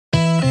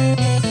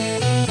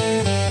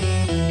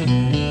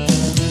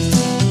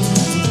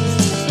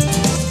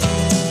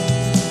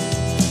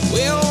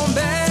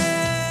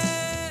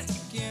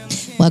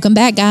Welcome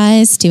back,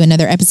 guys, to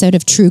another episode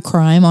of True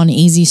Crime on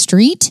Easy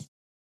Street.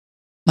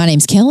 My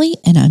name's Kelly,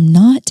 and I'm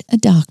not a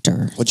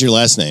doctor. What's your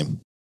last name?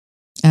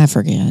 I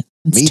forget.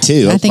 Me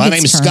too. My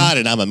name's Scott,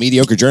 and I'm a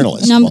mediocre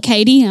journalist. And I'm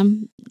Katie.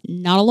 I'm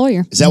not a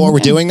lawyer. Is that what we're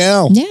doing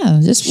now? Yeah,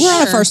 we're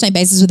on a first name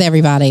basis with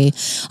everybody.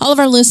 All of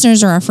our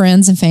listeners are our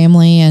friends and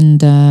family,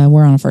 and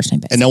we're on a first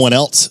name basis. And no one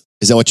else?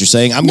 Is that what you're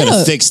saying? I'm going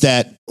to fix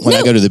that when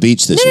I go to the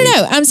beach this week.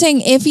 No. I'm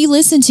saying if you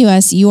listen to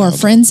us, you are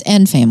friends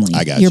and family.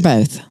 I got you. You're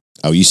both.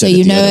 Oh, you said so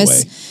it the other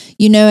way.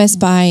 You know us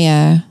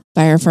by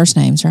our first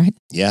names, right?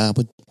 Yeah,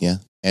 yeah.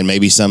 And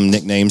maybe some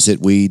nicknames that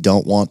we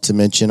don't want to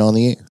mention on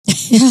the air.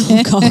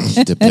 Oh,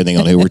 God. Depending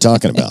on who we're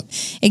talking about.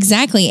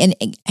 Exactly. And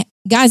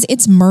guys,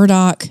 it's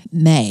Murdaugh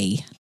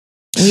May.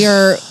 We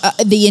are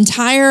the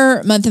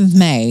entire month of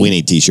May. We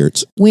need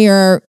t-shirts. We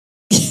are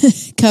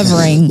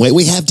covering. Wait,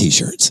 we have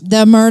t-shirts.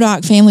 The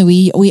Murdaugh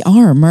family. We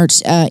are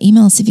merch.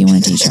 Email us if you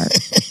want a t-shirt.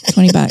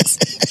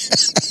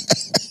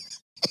 $20.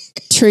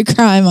 True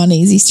Crime on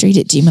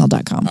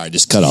easystreet@gmail.com. All right,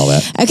 just cut all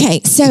that. Okay,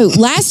 so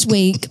last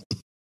week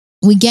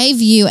we gave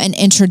you an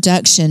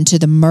introduction to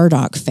the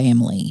Murdaugh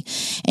family.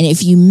 And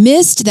if you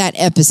missed that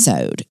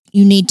episode,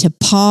 you need to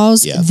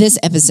pause this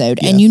episode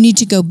and you need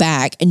to go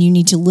back and you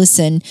need to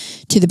listen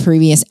to the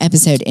previous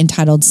episode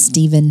entitled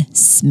Stephen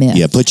Smith.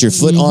 Yeah, put your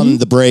foot on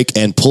the brake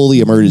and pull the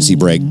emergency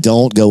brake.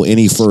 Don't go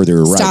any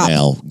further right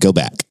now. Go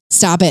back.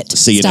 Stop it.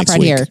 See you Stop next right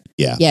week. here.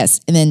 Yeah.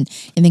 Yes. And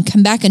then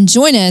come back and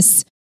join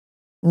us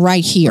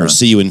right here. Or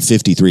see you in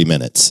 53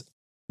 minutes.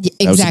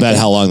 Exactly. That was about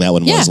how long that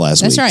one was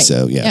last week. That's right.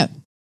 So, yeah.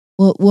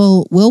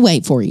 We'll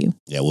wait for you.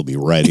 Yeah, we'll be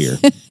right here.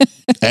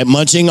 At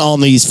munching on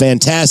these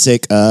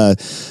fantastic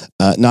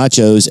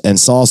nachos and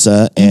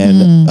salsa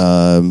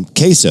and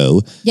queso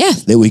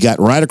that we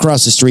got right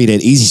across the street at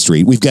Easy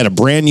Street. We've got a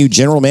brand new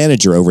general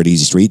manager over at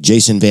Easy Street,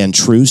 Jason Van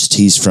Troost.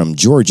 He's from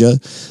Georgia.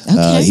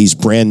 Okay. He's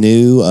brand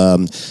new.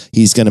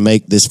 He's going to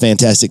make this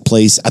fantastic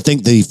place. I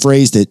think the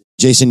phrase that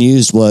Jason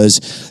used was,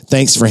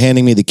 "Thanks for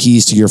handing me the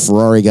keys to your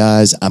Ferrari,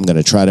 guys. I'm going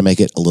to try to make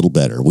it a little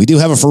better." We do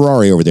have a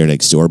Ferrari over there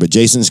next door, but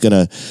Jason's going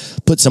to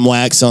put some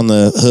wax on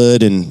the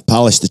hood and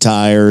polish the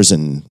tires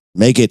and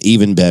make it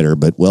even better.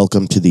 But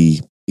welcome to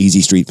the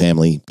Easy Street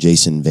family,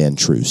 Jason Van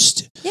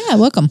Troost. Yeah,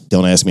 welcome.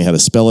 Don't ask me how to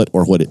spell it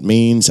or what it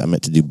means. I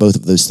meant to do both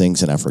of those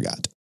things and I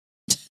forgot.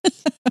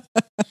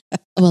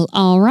 Well,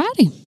 all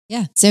righty.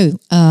 Yeah. So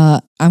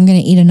I'm going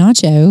to eat a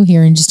nacho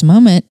here in just a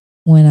moment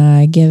when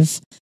I give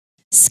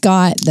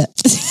Scott the...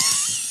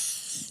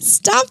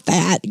 Stop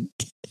that.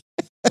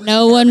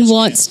 No one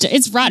wants to.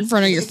 It's right in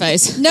front of your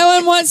face. No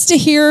one wants to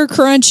hear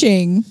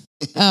crunching.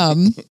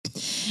 All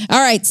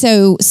right.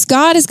 So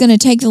Scott is going to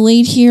take the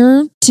lead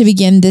here to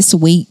begin this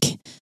week.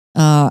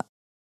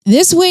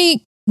 This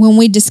week, when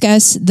we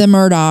discuss the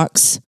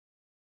Murdaughs,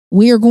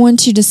 we are going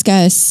to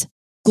discuss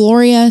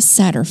Gloria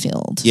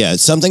Satterfield. Yeah,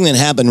 it's something that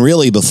happened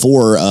really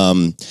before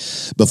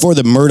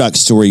the Murdaugh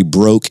story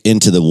broke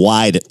into the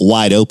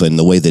wide open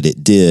the way that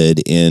it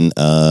did in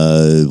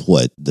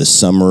the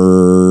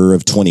summer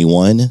of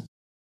 21.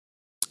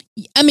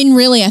 I mean,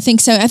 really, I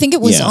think so. I think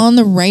it was on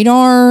the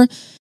radar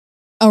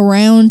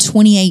around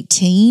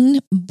 2018,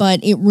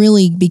 but it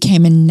really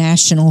became a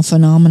national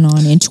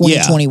phenomenon in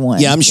 2021.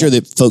 Yeah, I'm sure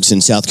that folks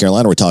in South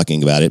Carolina were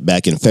talking about it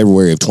back in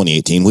February of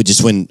 2018, which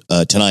is when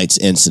tonight's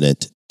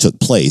incident took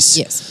place.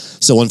 Yes.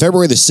 So on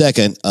February the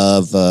 2nd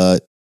of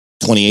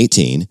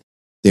 2018,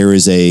 there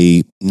is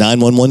a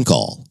 911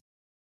 call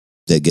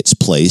that gets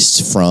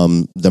placed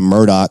from the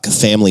Murdaugh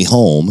family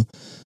home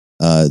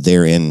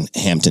there in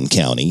Hampton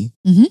County.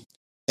 Mm-hmm.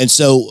 And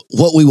so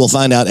what we will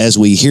find out as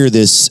we hear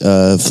this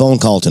phone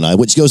call tonight,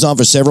 which goes on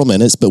for several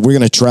minutes, but we're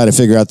going to try to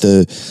figure out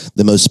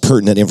the most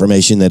pertinent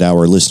information that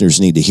our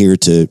listeners need to hear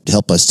to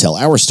help us tell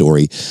our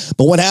story.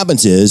 But what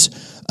happens is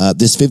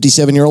this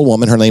 57-year-old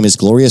woman, her name is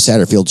Gloria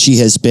Satterfield. She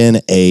has been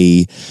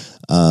a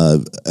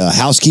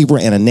housekeeper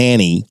and a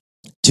nanny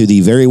to the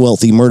very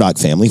wealthy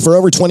Murdaugh family for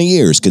over 20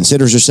 years,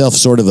 considers herself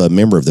sort of a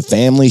member of the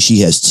family.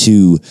 She has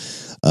two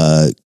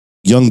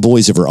young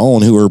boys of her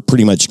own who are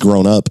pretty much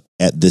grown up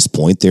at this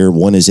point.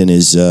 One is in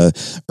his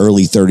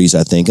early 30s,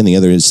 I think, and the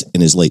other is in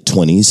his late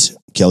 20s.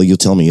 Kelly, you'll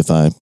tell me if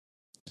I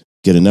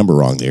get a number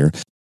wrong there.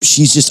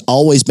 She's just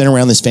always been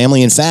around this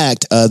family. In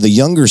fact, the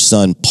younger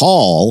son,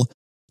 Paul,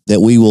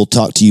 that we will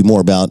talk to you more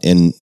about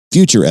in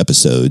future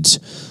episodes,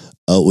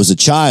 was a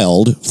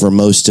child for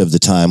most of the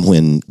time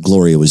when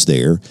Gloria was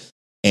there,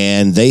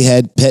 and they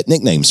had pet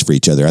nicknames for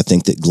each other. I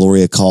think that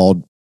Gloria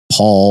called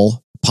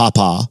Paul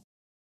Papa,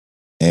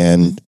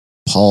 and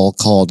Paul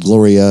called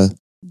Gloria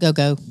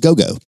Go-Go.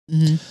 Go-Go.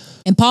 Mm-hmm.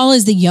 And Paul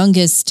is the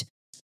youngest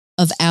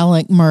of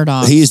Alec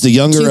Murdaugh. He is the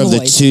younger of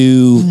the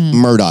two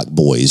Murdaugh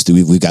boys.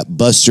 We've got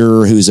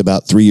Buster, who's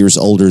about 3 years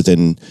older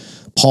than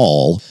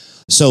Paul.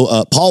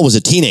 So Paul was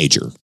a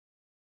teenager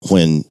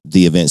when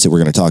the events that we're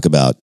going to talk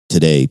about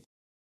today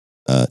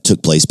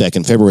took place back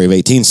in February of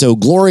 18. So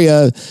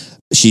Gloria,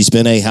 she's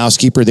been a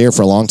housekeeper there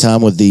for a long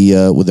time with the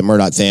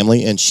Murdaugh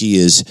family, and she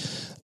is,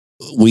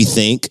 we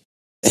think,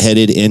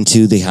 headed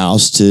into the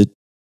house to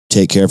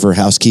take care of her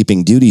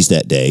housekeeping duties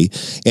that day.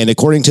 And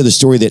according to the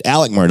story that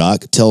Alec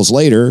Murdaugh tells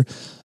later,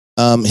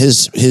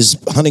 his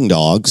hunting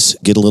dogs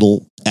get a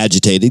little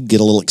agitated,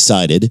 get a little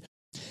excited,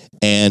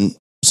 and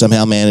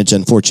somehow manage,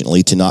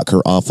 unfortunately, to knock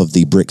her off of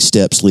the brick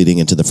steps leading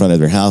into the front of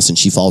their house, and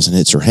she falls and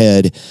hits her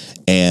head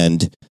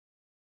and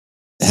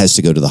has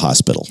to go to the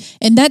hospital.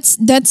 And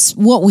that's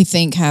what we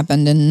think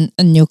happened,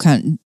 and you'll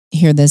kind of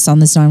hear this on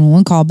this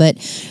 911 call, but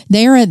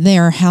they're at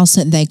their house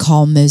that they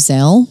call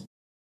Moselle,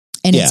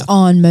 and it's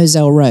on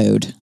Moselle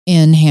Road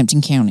in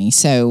Hampton County.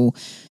 So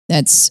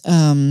that's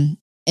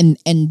and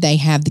they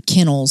have the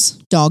kennels,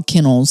 dog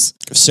kennels,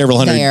 several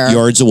hundred there.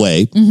 yards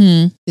away.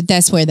 Mm-hmm. But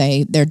that's where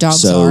their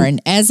dogs are.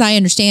 And as I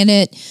understand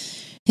it,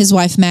 his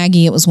wife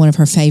Maggie, it was one of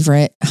her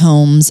favorite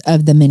homes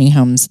of the many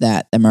homes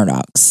that the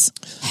Murdaughs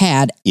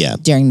had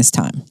during this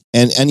time.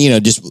 And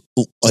just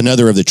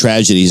another of the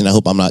tragedies, and I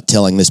hope I'm not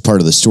telling this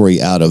part of the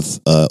story out of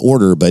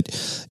order, but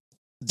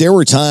there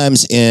were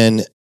times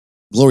in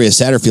Gloria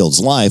Satterfield's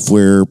life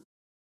where,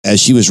 as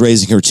she was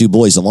raising her two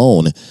boys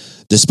alone,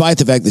 despite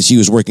the fact that she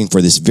was working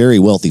for this very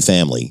wealthy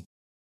family,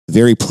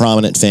 very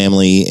prominent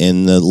family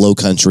in the Low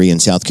Country in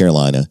South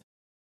Carolina,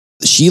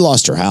 she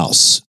lost her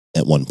house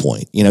at one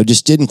point.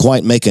 Just didn't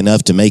quite make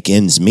enough to make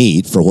ends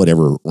meet for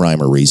whatever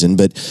rhyme or reason,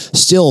 but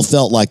still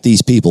felt like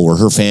these people were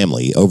her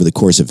family over the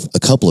course of a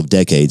couple of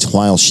decades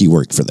while she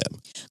worked for them.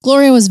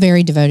 Gloria was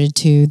very devoted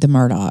to the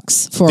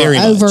Murdaughs for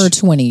over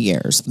 20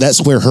 years. That's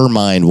where her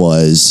mind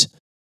was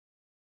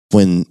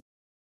when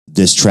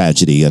this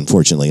tragedy,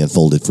 unfortunately,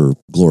 unfolded for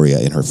Gloria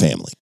and her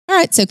family. All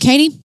right, so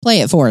Katie,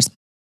 play it for us.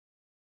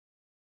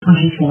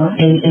 24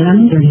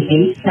 a.m.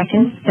 38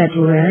 seconds,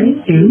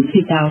 February 2,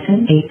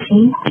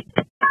 2018.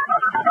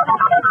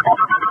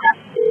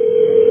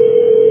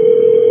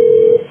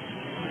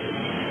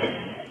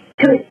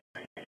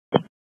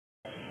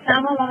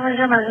 I'm a large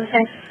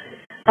emergency.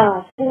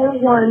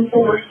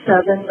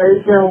 4147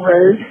 Roseville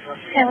Road.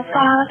 Okay, what's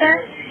going on out there?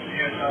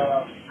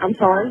 I'm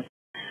sorry?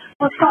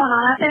 What's going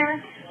on out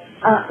there?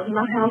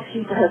 My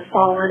housekeeper has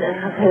fallen and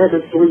her head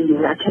is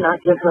bleeding. I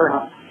cannot get her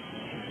up.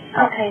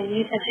 Okay,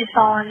 you said she's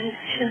fallen.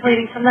 She's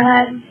bleeding from the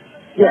head?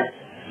 Yes.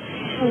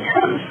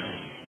 Okay.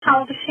 How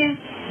old is she?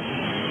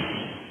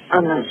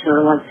 I'm not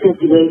sure, like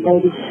 58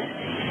 maybe.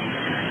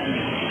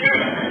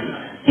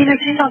 Do you know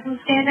if she's up and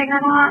standing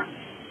or not?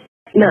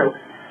 No.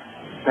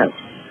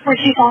 Where'd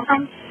she fall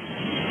from?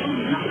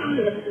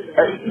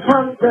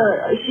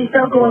 She's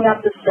still going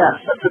up the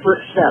steps, up the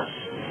brick steps.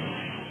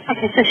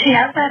 Okay, so she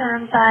outside or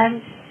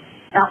inside?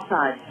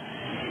 Outside.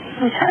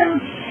 Okay.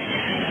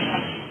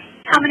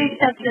 How many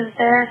steps is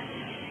there?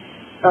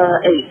 8.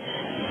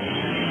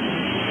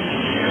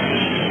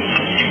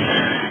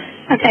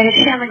 Okay, is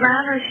she on the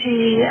ground or is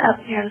she up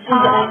near the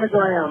top?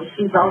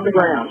 She's on the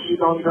ground. She's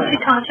on the ground. Is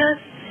she conscious?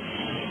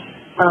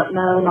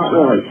 No, not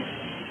really.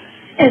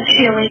 Is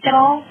she awake at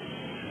all?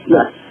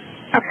 Yes.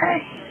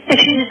 Okay. If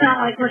she's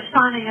not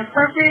responding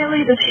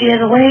appropriately, that she is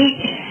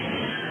awake?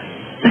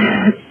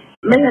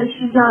 Man,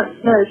 she's not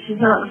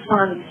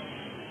responding.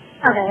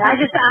 Okay, I've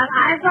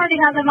already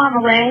had them on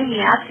the way. Me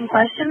asking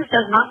questions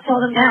does not slow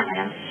them down,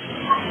 man.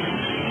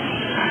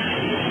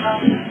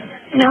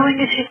 Knowing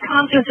if she's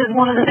conscious is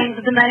one of the things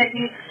that the medic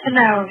needs to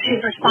know if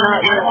she's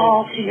responding at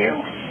all to you.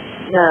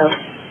 No.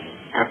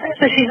 Okay,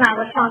 so she's not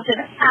responsive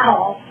at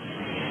all.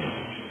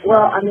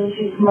 Well,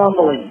 she's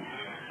mumbling.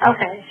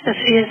 Okay, so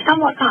she is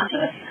somewhat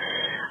conscious.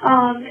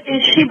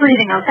 Is she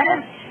breathing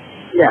okay?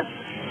 Yes.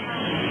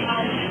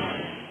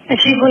 Is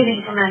she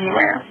bleeding from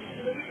anywhere?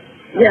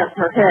 Yes,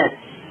 her head.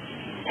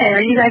 Okay,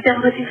 are you guys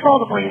able to control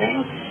the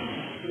bleeding?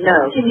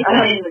 No. Can you put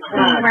a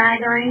clean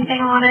rag or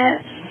anything on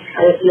it?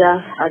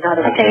 Yeah, I got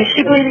it. Okay, is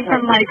she bleeding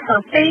from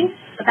her face,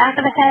 the back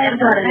of the head? I've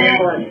got an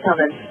ambulance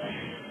coming.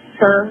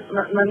 Sir,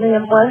 my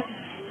name what?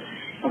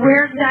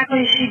 Where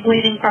exactly is she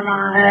bleeding from on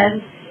her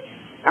head?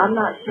 I'm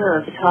not sure.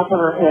 At the top of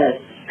her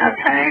head.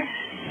 Okay.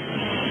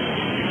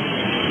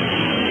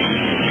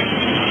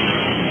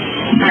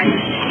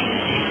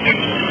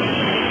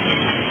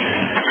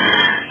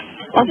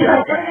 Okay.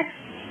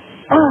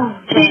 Oh,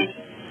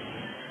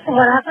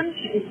 what happened?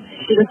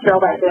 She just fell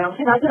back down.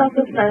 Can I get off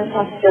this phone so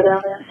I can go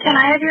down there? Can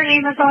I have your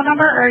name and phone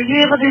number? Or are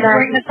you able to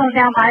bring the phone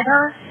down by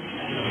her?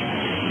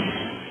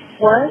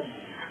 What?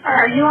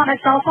 Are you on a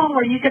cell phone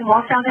where you can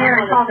walk down there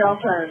and call? Cell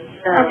phone.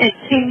 No. Okay,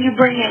 can you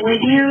bring it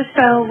with you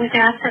so we can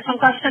ask her some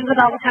questions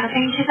about what kind of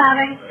pain she's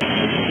having?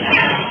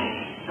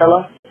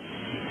 Hello?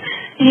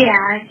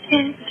 Yeah.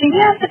 Can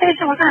you ask the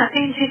patient what kind of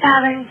pain she's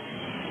having?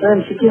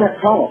 Ma'am, she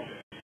can't talk.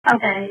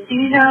 Okay. Do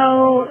you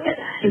know?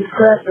 She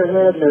scratched her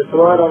head and there's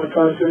blood on the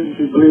concrete and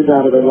she bleeds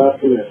out of her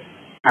left ear.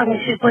 Okay,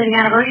 she's bleeding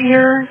out of her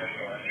ear?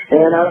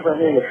 And out of her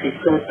head. She's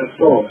scratched her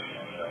skull.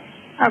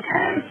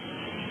 Okay.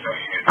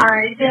 All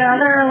right. The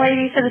other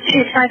lady said that she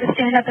had tried to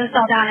stand up and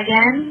fell down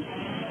again?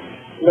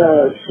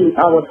 No,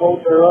 I was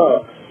holding her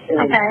up.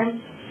 And okay.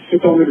 She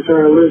told me to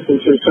turn her loose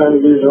and she was trying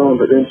to use her arm,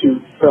 but then she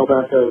fell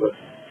back over.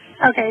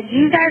 Okay. Do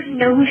you guys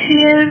know who she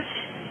is?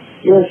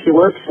 Yes, she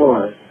works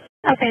for us.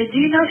 Okay. Do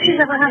you know if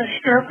she's ever had a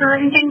stroke or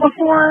anything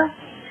before?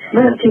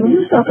 Man, can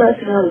you stop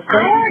asking her the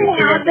questions? I already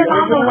have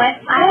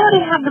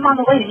them on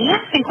the way. Me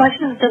asking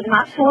questions does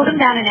not slow them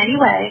down in any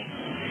way.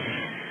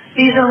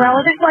 These are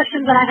relevant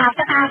questions that I have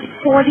to ask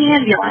for the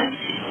ambulance.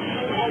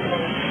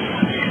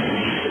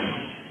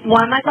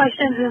 One of my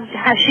questions is,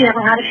 has she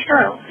ever had a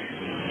stroke?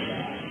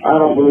 I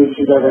don't believe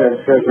she's ever had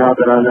a stroke, not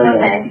that I know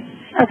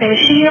of. Okay, is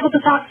she able to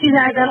talk to you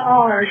guys at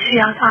all, or is she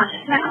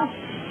unconscious now?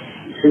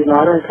 She's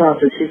not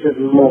unconscious, she's just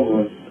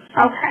mumbling.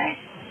 Okay.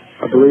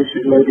 I believe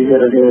she's maybe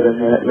hit her head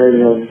and had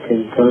maybe a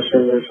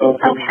concussion or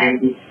something. Okay.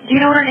 Maybe. Do you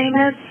know what her name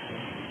is?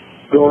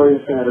 Gloria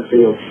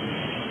Satterfield.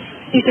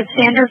 You said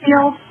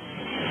Satterfield?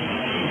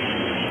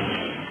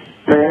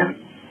 Ma'am?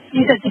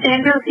 You said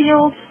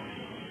Satterfield?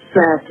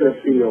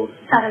 Satterfield.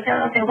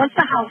 Satterfield. Okay, what's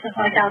the house look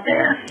like out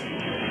there?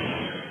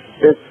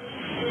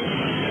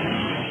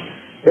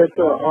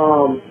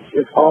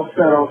 It's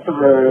offset off the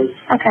road.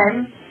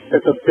 Okay.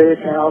 It's a big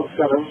house,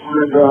 got a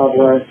long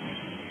driveway.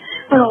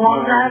 With a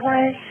long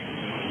driveway?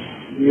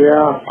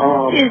 Yeah,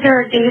 Is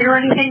there a gate or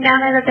anything down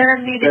there that they're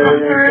going to need to come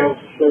through?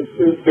 There's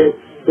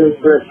two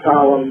brick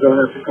columns that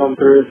have to come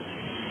through.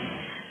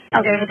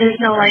 Okay, but there's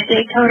no, like,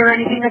 gate code or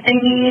anything that they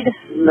need?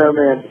 No,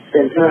 ma'am.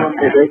 In town,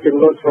 they can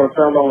look for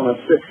some on a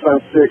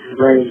 6x6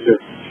 Ranger.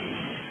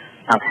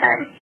 Okay.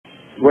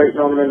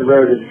 Waiting on them in the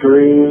road is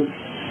green.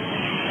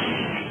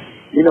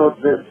 You know,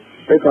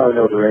 they probably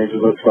know what the Ranger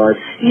looks like.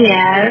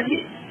 Yeah.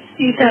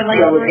 You said, like,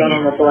 Got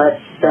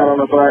on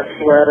a black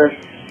sweater,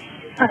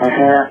 a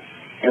hat,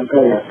 and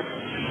pants.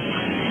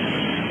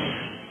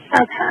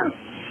 Okay.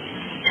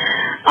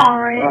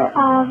 All right.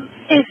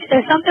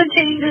 If something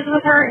changes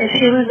with her, if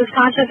she loses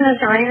consciousness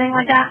or anything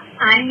like that,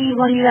 I need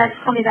one of you guys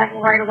to call me back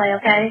right away,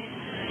 okay?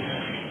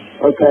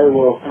 Okay,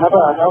 well,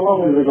 how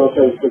long is it going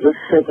to take?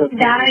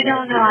 That I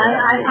don't know.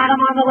 I've had them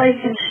on the way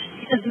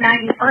since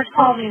Maggie first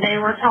called me. They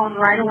were telling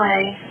right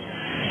away.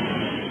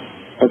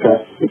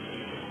 Okay.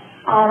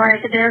 All right,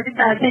 but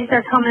I think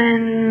they're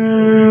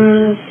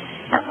coming.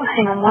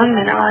 Hang on 1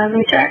 minute. Let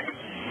me check.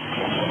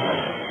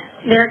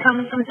 They're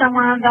coming from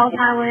somewhere on Belt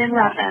Highway in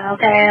Ruffin,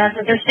 okay? That's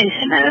what their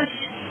station is.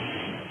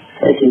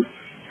 Thank you.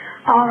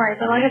 All right,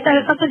 but like I said,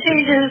 if something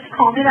changes,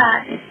 call me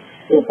back.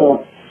 Yes,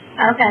 sir.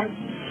 Okay.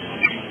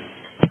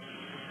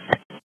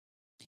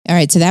 All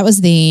right, so that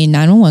was the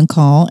 911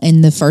 call,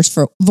 and the first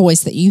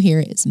voice that you hear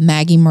is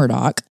Maggie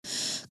Murdaugh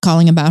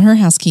calling about her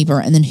housekeeper,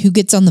 and then who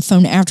gets on the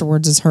phone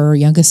afterwards is her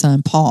youngest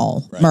son,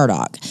 Paul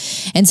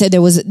Murdaugh. And so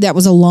that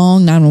was a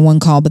long 911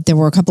 call, but there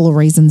were a couple of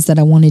reasons that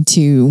I wanted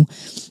to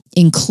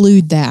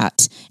include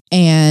that.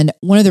 And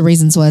one of the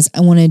reasons was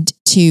I wanted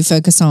to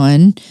focus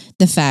on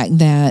the fact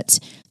that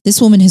this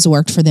woman has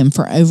worked for them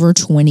for over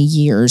 20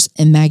 years,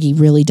 and Maggie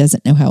really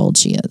doesn't know how old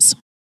she is.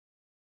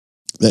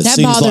 That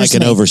seems like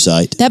an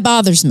oversight. That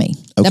bothers me.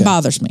 Okay. That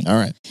bothers me. All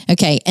right.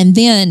 Okay. And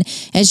then,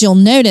 as you'll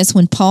notice,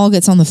 when Paul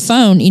gets on the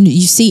phone,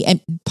 you see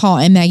Paul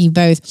and Maggie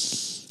both,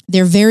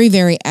 they're very,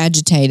 very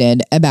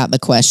agitated about the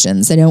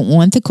questions. They don't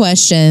want the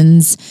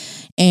questions,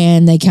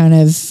 and they kind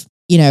of,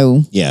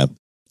 Yeah.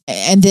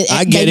 And they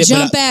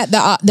jump at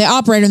the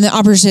operator, and the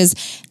operator says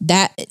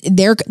that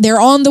they're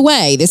on the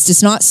way. This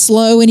does not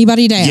slow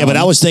anybody down. Yeah, but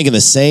I was thinking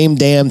the same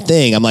damn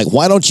thing. I'm like,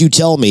 why don't you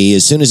tell me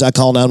as soon as I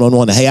call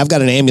 911, hey, I've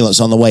got an ambulance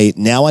on the way.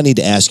 Now I need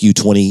to ask you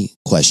 20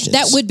 questions.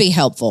 That would be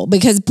helpful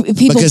because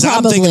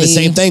I'm thinking the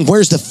same thing.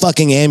 Where's the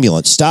fucking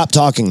ambulance? Stop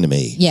talking to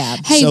me. Yeah.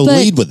 Hey, so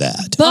lead with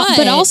that.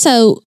 But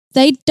also,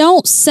 they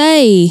don't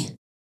say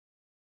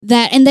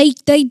that, and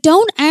they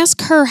don't ask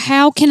her,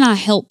 how can I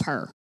help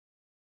her?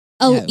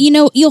 Oh,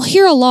 No. You'll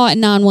hear a lot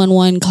in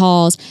 911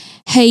 calls.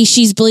 Hey,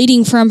 she's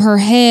bleeding from her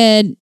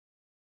head.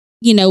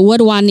 What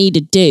do I need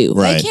to do?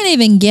 Right. They can't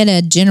even get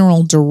a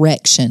general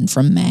direction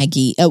from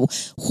Maggie. Oh,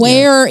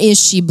 where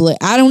is she bleeding?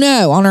 I don't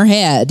know. On her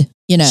head.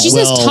 She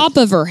says top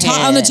of her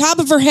head. On the top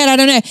of her head, I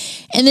don't know.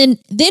 And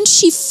then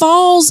she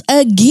falls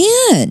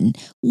again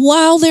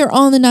while they're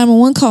on the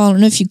 911 call. I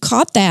don't know if you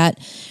caught that.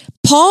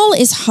 Paul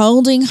is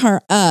holding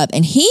her up,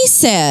 and he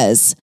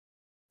says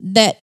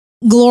that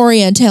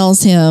Gloria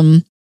tells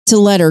him to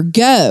let her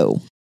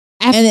go.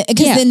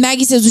 Because then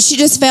Maggie says, well, she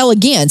just fell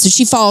again. So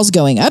she falls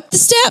going up the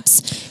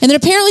steps, and then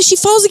apparently she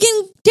falls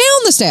again down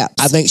the steps.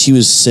 I think she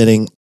was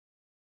sitting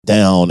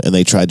down, and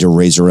they tried to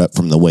raise her up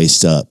from the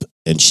waist up,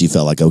 and she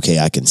felt like, okay,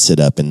 I can sit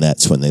up, and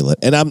that's when they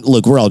let. And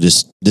we're all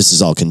this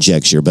is all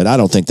conjecture, but I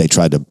don't think they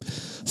tried to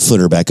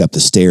foot her back up the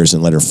stairs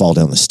and let her fall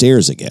down the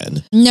stairs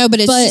again. No, but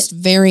it's just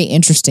very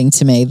interesting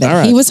to me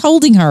that he was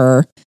holding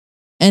her,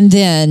 and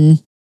then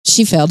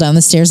she fell down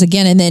the stairs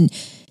again, and then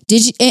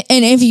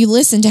and if you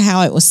listen to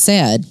how it was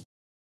said,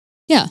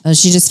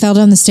 she just fell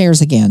down the stairs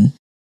again.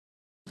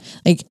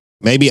 Like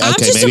maybe I'm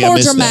just a more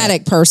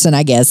dramatic person,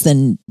 I guess,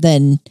 than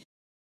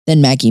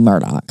Maggie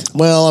Murdaugh.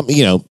 Well,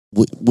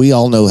 we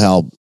all know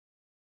how.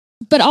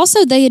 But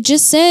also, they had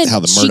just said how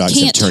the Murdaughs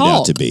have turned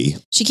out to be.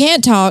 She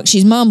can't talk.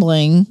 She's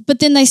mumbling. But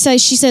then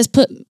she says,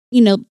 put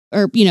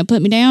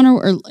me down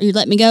or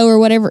let me go or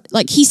whatever.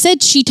 Like he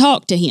said, she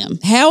talked to him.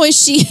 How is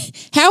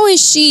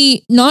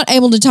she not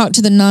able to talk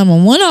to the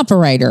 911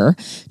 operator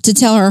to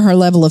tell her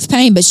level of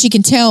pain, but she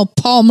can tell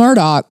Paul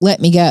Murdaugh, let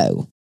me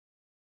go?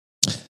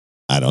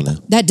 I don't know.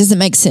 That doesn't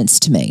make sense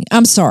to me.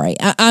 I'm sorry.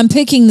 I'm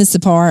picking this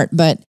apart,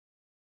 but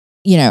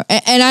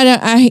and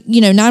I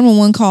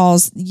 911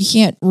 calls, you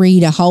can't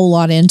read a whole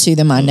lot into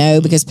them. I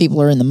know because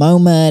people are in the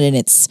moment and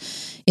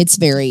it's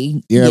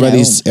very,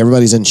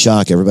 everybody's in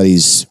shock.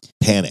 Everybody's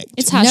panicked.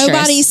 It's high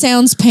nobody stress.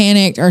 sounds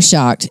panicked or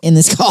shocked in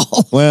this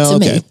call. Well,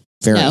 to okay. me.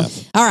 Fair No.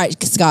 enough. All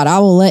right, Scott, I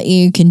will let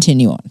you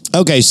continue on.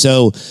 Okay,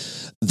 so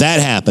that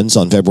happens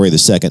on February the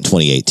 2nd,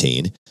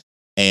 2018.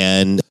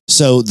 And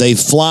so they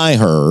fly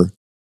her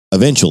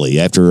eventually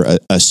after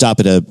a stop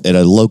at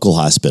a local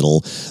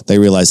hospital. They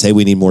realize, hey,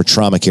 we need more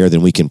trauma care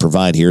than we can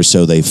provide here.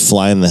 So they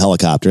fly in the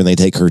helicopter and they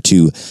take her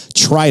to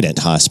Trident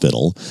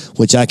Hospital,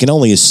 which I can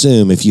only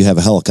assume if you have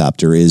a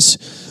helicopter is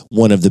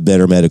one of the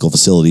better medical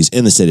facilities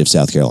in the state of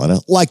South Carolina,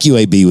 like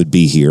UAB would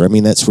be here. I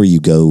mean, that's where you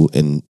go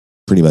in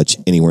pretty much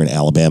anywhere in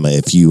Alabama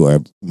if you are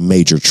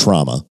major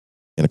trauma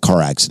in a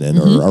car accident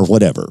or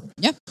whatever.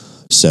 Yep.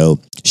 So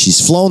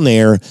she's flown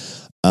there.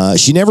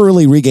 She never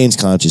really regains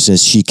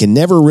consciousness. She can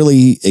never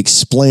really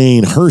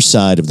explain her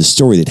side of the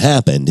story that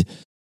happened.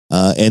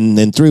 And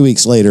then 3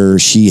 weeks later,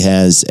 she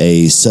has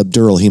a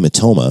subdural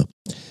hematoma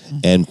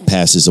and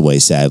passes away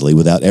sadly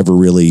without ever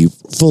really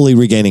fully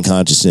regaining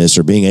consciousness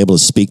or being able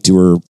to speak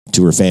to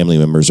her family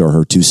members or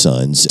her two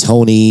sons,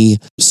 Tony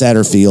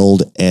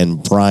Satterfield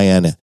and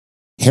Brian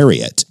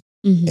Harriott.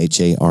 Harriott,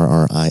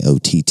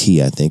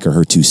 I think, are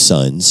her two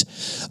sons.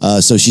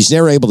 So she's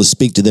never able to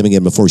speak to them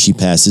again before she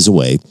passes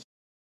away.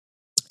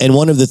 And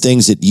one of the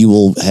things that you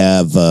will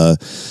have,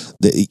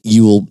 that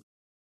you will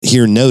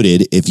hear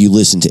noted if you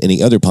listen to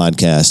any other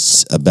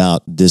podcasts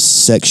about this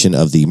section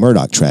of the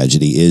Murdaugh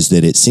tragedy is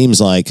that it seems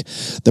like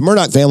the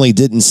Murdaugh family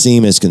didn't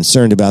seem as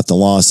concerned about the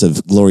loss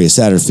of Gloria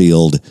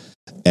Satterfield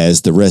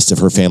as the rest of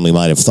her family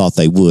might have thought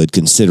they would,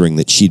 considering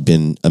that she'd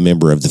been a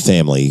member of the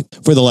family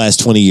for the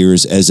last 20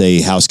 years as a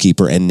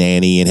housekeeper and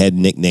nanny and had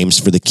nicknames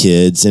for the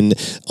kids. And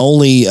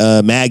only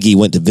Maggie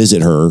went to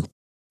visit her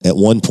at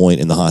one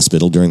point in the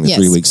hospital during the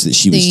 3 weeks that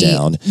she was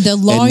down. The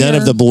lawyer, and none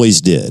of the boys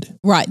did.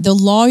 Right. The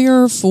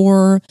lawyer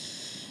for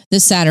the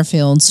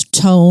Satterfields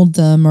told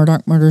the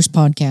Murdaugh Murders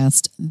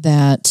podcast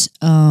that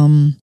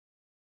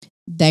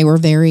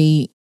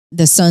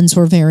the sons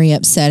were very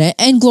upset.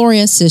 And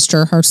Gloria's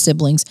sister, her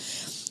siblings,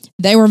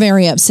 they were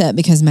very upset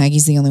because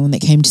Maggie's the only one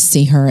that came to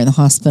see her in the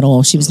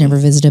hospital. She was never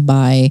visited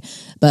by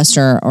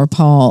Buster or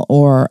Paul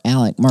or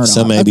Alec Murdaugh,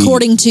 So maybe,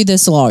 according to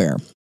this lawyer.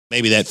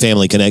 Maybe that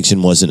family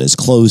connection wasn't as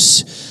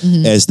close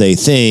as they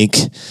think.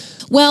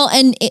 Well,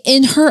 and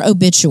in her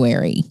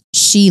obituary,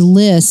 she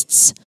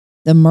lists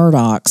the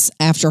Murdaughs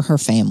after her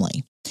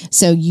family.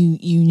 So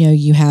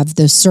you have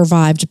the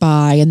survived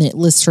by, and then it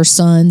lists her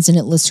sons and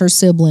it lists her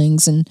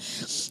siblings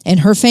and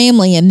her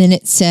family, and then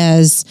it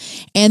says,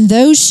 and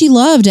those she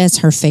loved as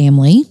her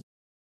family,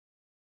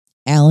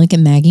 Alec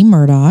and Maggie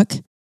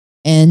Murdaugh,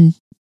 and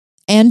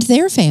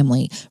their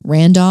family,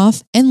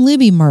 Randolph and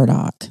Libby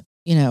Murdaugh.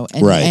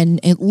 And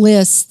it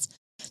lists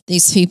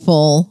these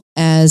people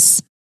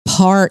as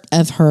part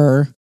of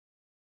her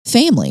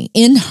family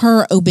in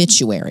her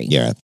obituary.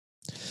 Yeah.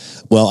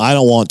 Well, I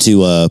don't want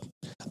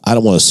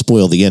to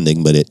spoil the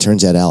ending, but it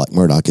turns out Alec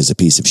Murdaugh is a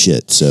piece of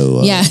shit.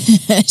 So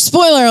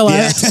spoiler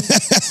alert.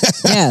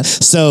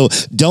 Yes. So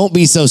don't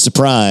be so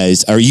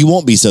surprised, or you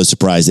won't be so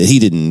surprised that he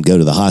didn't go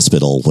to the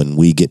hospital when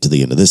we get to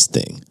the end of this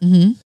thing.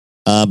 Mm-hmm.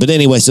 But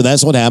anyway, so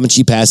that's what happened.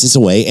 She passes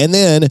away. And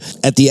then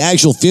at the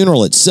actual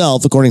funeral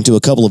itself, according to a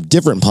couple of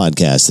different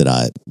podcasts that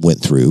I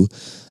went through,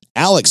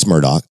 Alex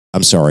Murdaugh,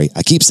 I'm sorry,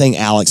 I keep saying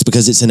Alex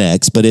because it's an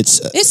X, but it's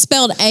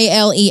spelled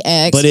Alex.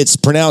 But it's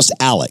pronounced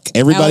Alec.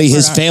 Everybody, Alec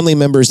his Murdaugh. Family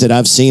members that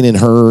I've seen and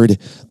heard,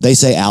 they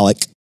say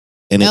Alec.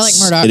 And Alec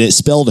Murdaugh. And it's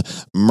spelled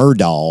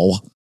Murdaugh,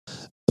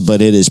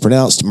 but it is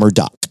pronounced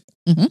Murdaugh.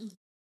 Mm-hmm.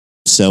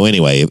 So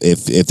anyway,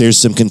 if there's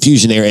some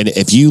confusion there, and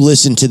if you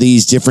listen to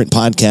these different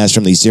podcasts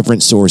from these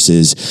different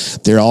sources,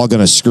 they're all going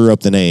to screw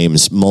up the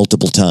names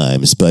multiple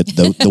times. But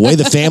the way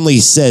the family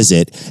says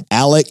it,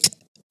 Alec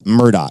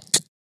Murdaugh.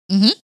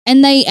 Mm-hmm.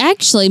 And they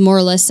actually more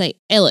or less say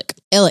Alec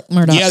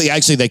Murdaugh. Yeah,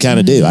 actually they kind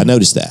of do. I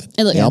noticed that.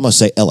 Alec. They almost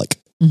say Alec.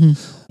 Mm-hmm.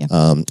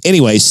 Yeah.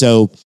 Anyway,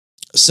 so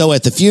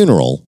at the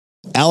funeral,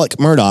 Alec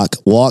Murdaugh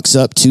walks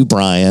up to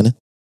Brian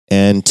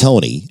and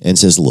Tony and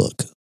says,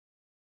 "Look,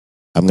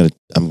 I'm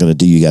gonna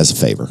do you guys a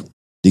favor.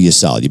 Do you a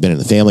solid. You've been in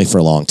the family for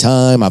a long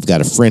time. I've got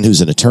a friend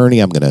who's an attorney.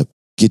 I'm gonna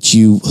get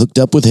you hooked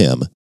up with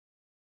him,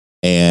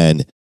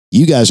 and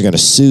you guys are gonna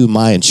sue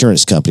my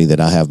insurance company that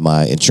I have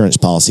my insurance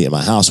policy at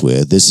my house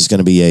with. This is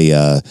gonna be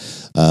a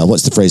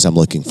what's the phrase I'm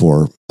looking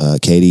for,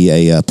 Katie?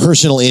 A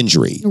personal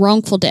injury,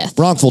 wrongful death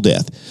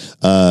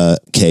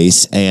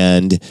case,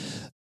 and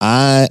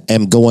I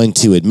am going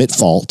to admit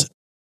fault.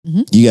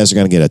 Mm-hmm. You guys are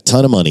gonna get a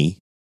ton of money,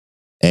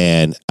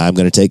 and I'm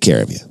gonna take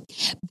care of you."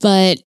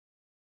 But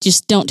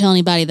just don't tell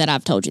anybody that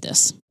I've told you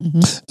this.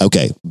 Mm-hmm.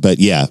 Okay, but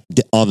yeah,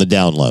 on the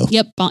down low.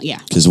 Yep, yeah.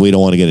 Because we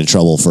don't want to get in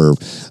trouble for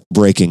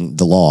breaking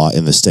the law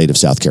in the state of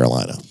South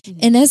Carolina.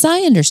 And as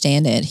I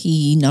understand it,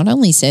 he not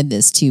only said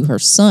this to her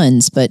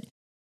sons, but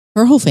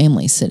her whole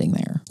family's sitting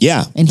there.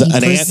 Yeah, And he an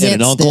aunt and an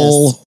presents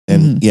uncle. this.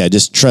 And Mhm. yeah,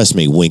 just trust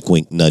me, wink,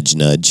 wink, nudge,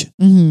 nudge.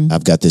 Mm-hmm.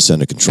 I've got this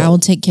under I control. will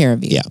take care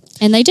of you. Yeah.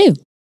 And they do.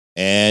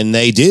 And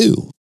they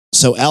do.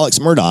 So Alex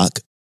Murdaugh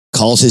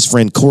calls his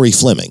friend Corey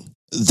Fleming.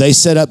 They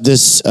set up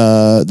this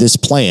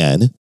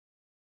plan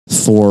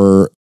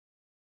for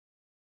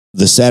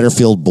the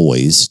Satterfield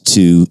boys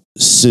to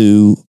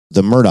sue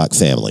the Murdaugh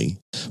family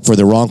for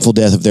the wrongful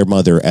death of their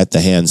mother at the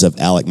hands of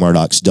Alec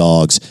Murdaugh's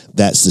dogs.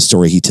 That's the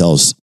story he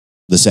tells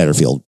the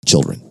Satterfield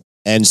children.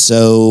 And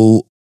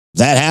so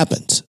that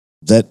happens.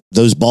 That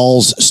those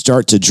balls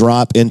start to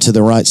drop into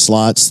the right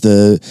slots.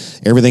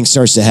 Everything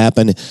starts to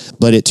happen.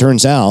 But it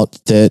turns out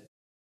that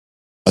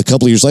a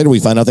couple of years later, we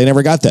find out they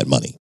never got that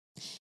money.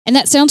 And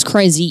that sounds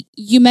crazy.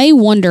 You may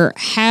wonder,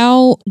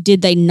 how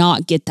did they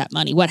not get that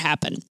money? What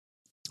happened?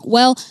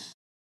 Well,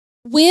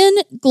 when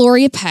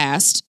Gloria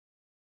passed,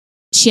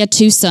 she had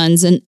 2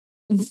 sons, and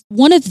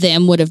one of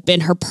them would have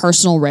been her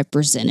personal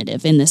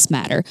representative in this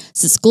matter.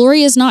 Since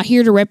Gloria is not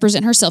here to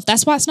represent herself,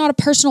 that's why it's not a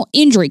personal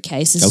injury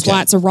case. This is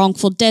why it's a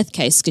wrongful death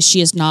case, because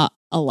she is not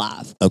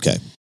alive. Okay.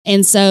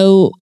 And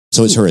so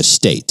it's her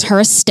estate.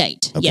 Her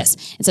estate, Okay.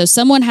 yes. And so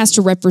someone has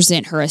to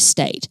represent her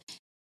estate.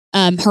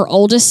 Her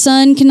oldest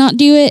son cannot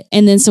do it,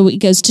 and then so it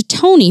goes to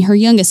Tony, her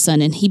youngest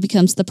son, and he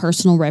becomes the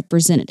personal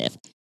representative.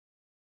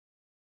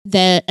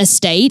 The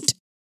estate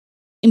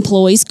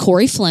employs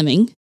Corey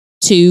Fleming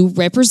to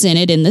represent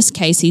it. In this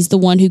case, he's the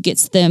one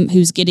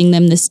who's getting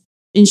them this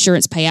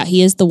insurance payout.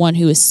 He is the one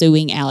who is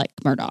suing Alec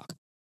Murdaugh.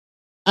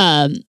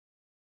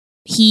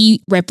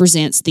 He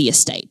represents the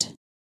estate.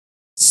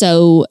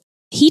 So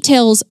he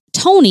tells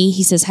Tony,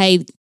 he says,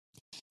 hey,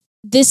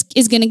 this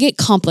is going to get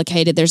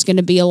complicated. There's going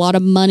to be a lot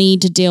of money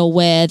to deal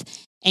with,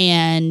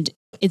 and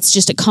it's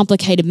just a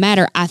complicated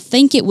matter. I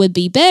think it would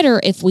be better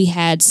if we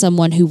had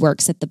someone who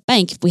works at the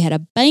bank, if we had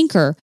a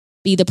banker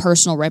be the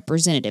personal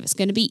representative. It's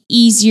going to be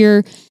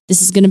easier.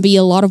 This is going to be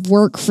a lot of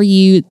work for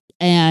you,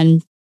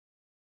 and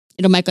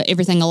it'll make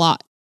everything a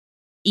lot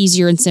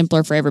easier and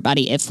simpler for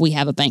everybody if we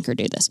have a banker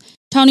do this.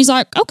 Tony's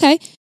like, okay.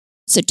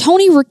 So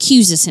Tony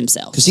recuses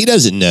himself. Because he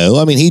doesn't know.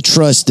 I mean, he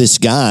trusts this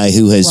guy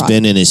who has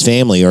been in his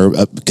family or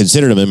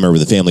considered a member of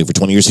the family for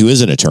 20 years who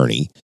is an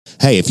attorney.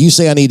 Hey, if you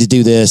say I need to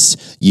do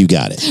this, you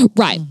got it.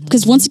 Right.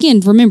 Because once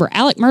again, remember,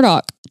 Alec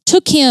Murdaugh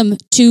took him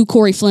to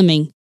Corey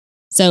Fleming.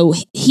 So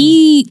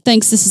he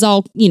thinks this is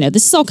all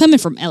coming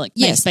from Alec.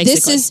 Yes, basically.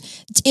 this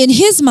is, in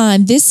his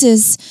mind, this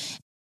is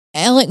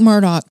Alec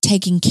Murdaugh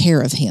taking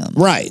care of him.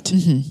 Right.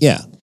 Mm-hmm.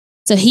 Yeah.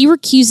 So he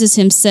recuses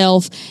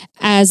himself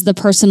as the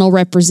personal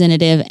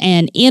representative,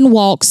 and in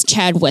walks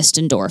Chad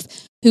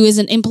Westendorf, who is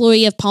an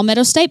employee of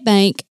Palmetto State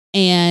Bank,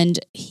 and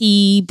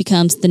he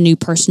becomes the new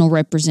personal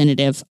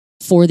representative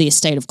for the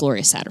estate of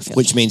Gloria Satterfield.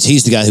 Which means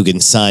he's the guy who can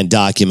sign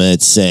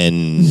documents,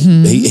 and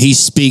he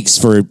speaks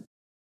for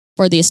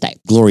the estate.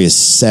 Gloria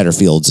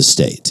Satterfield's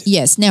estate.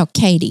 Yes. Now,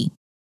 Katie,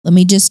 let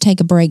me just take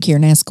a break here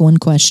and ask one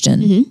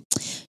question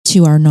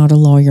to our not a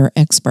lawyer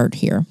expert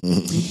here.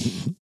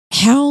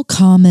 How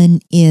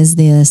common is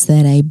this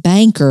that a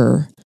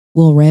banker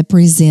will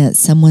represent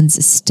someone's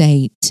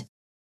estate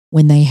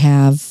when they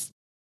have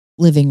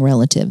living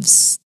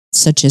relatives,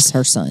 such as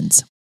her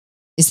sons?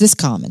 Is this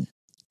common?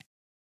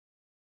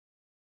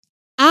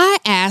 I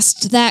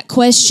asked that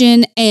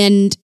question,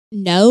 and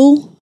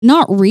no,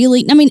 not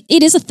really. I mean,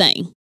 it is a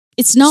thing.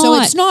 It's not. So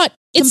it's not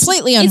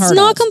completely unheard of. It's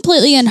not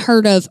completely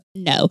unheard of,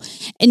 no.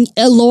 And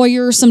a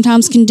lawyer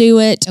sometimes can do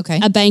it. Okay.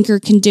 A banker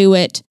can do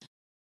it.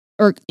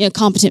 Or a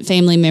competent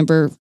family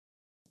member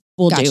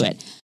will do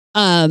it.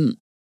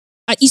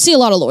 You see a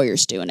lot of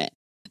lawyers doing it.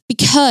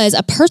 Because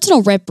a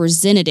personal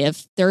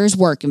representative, there is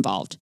work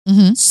involved.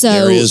 Mm-hmm. So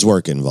there is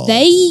work involved.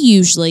 They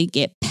usually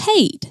get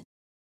paid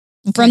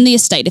from the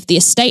estate. If the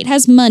estate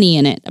has money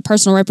in it, a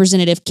personal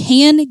representative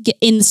can get,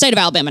 in the state of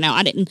Alabama now,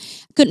 I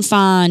couldn't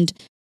find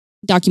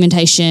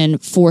documentation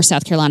for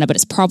South Carolina, but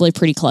it's probably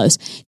pretty close.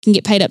 Can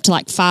get paid up to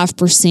like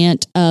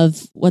 5%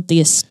 of what the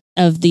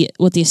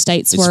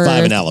estate's worth. It's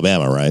 5 in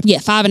Alabama, right? Yeah,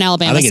 5 in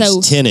Alabama. I think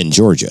it's 10 in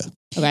Georgia.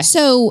 Okay.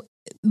 So,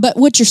 but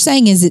what you're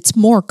saying is it's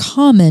more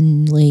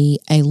commonly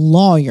a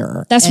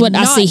lawyer. That's and what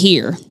I see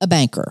here. A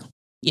banker.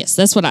 Yes,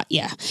 that's what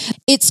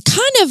It's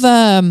kind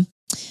of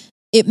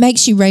it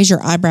makes you raise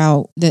your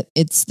eyebrow that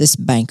it's this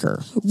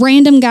banker.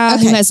 Random guy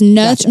who Okay, has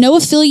gotcha. no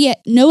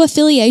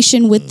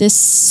affiliation with this.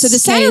 So the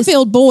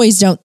Satterfield boys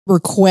don't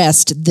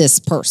request this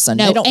person.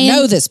 No, they don't and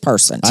know this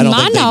person. I don't my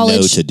think they know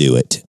knowledge- to do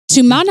it.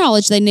 To my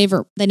knowledge, they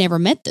never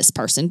met this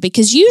person,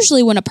 because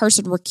usually when a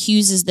person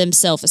recuses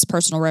themselves as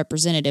personal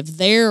representative,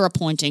 they're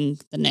appointing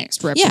the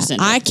next representative.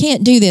 I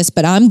can't do this,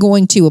 but I'm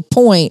going to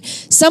appoint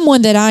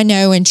someone that I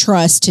know and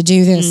trust to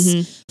do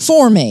this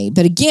for me.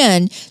 But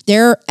again,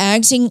 they're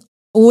acting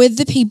with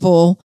the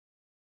people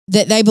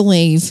that they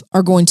believe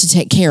are going to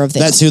take care of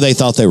them. That's who they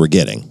thought they were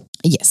getting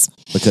Yes.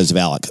 because of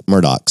Alec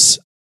Murdaugh's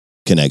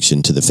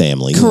connection to the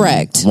family.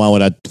 Correct. Why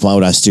would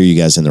I steer you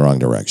guys in the wrong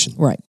direction?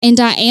 Right. And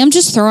I am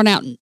just throwing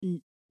out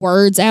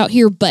words out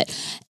here, but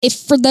if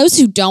for those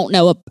who don't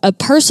know, a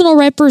personal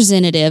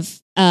representative,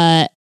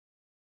 or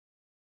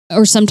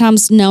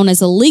sometimes known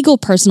as a legal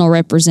personal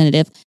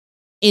representative,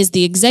 is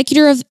the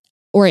executor of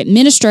or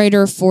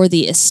administrator for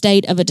the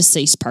estate of a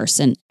deceased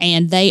person,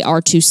 and they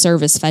are to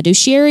serve as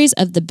fiduciaries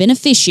of the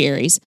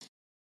beneficiaries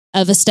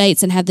of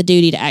estates and have the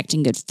duty to act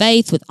in good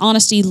faith with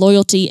honesty,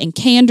 loyalty, and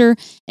candor,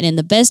 and in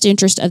the best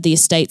interest of the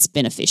estate's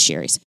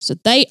beneficiaries. So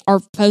they are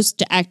supposed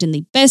to act in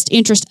the best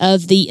interest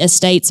of the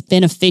estate's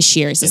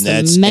beneficiaries.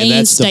 That's the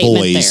main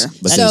statement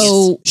there.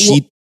 So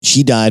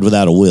she died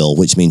without a will,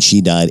 which means she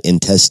died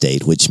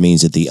intestate, which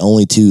means that the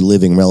only two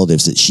living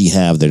relatives that she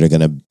have that are going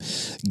to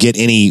get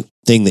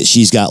anything that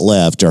she's got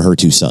left are her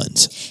two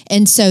sons.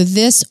 And so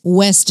this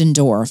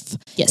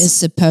Westendorf is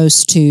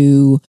supposed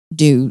to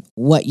do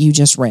what you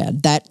just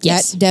read. That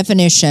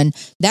definition,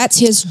 that's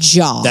his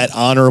job. That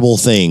honorable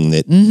thing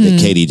that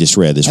Katie just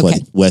read is what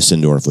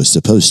Westendorf was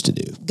supposed to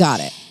do.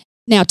 Got it.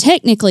 Now,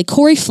 technically,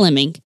 Corey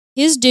Fleming,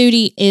 his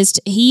duty is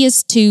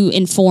to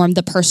inform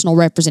the personal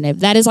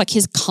representative. That is like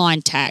his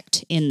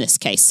contact in this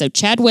case. So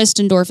Chad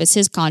Westendorf is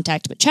his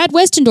contact, but Chad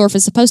Westendorf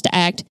is supposed to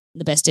act in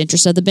the best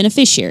interest of the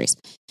beneficiaries.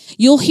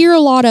 You'll hear a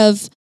lot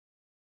of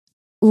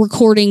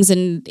recordings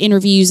and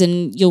interviews,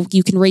 and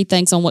you can read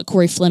things on what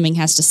Corey Fleming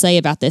has to say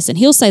about this, and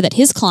he'll say that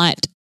his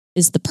client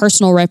is the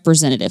personal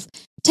representative.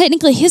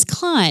 Technically, his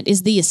client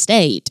is the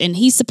estate, and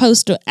he's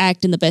supposed to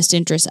act in the best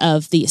interest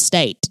of the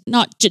estate,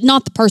 not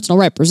the personal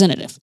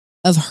representative.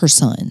 Of her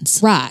sons.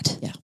 Right.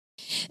 Yeah.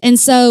 And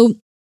so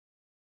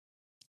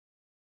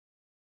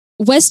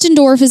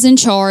Westendorf is in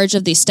charge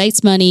of the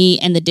estate's money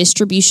and the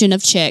distribution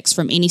of checks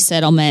from any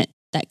settlement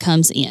that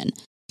comes in.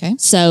 Okay.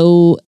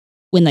 So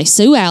when they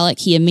sue Alec,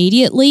 he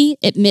immediately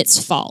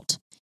admits fault.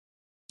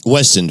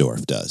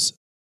 Westendorf does.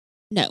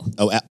 No.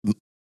 Oh,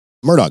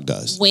 Murdaugh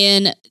does.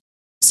 When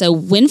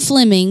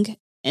Fleming,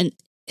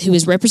 who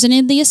is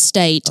representing the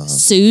estate,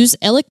 sues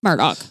Alec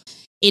Murdaugh,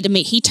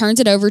 he turns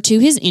it over to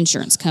his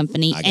insurance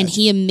company, and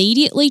he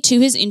immediately to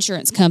his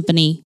insurance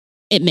company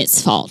admits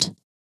fault.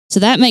 So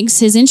that makes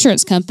his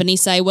insurance company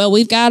say, well,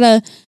 they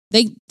can't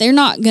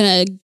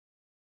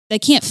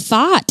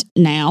fight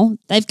now.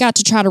 They've got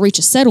to try to reach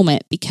a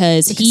settlement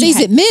because he's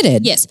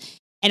admitted. Yes.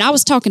 And I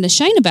was talking to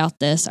Shane about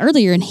this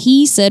earlier, and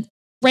he said,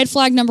 red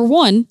flag number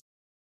one,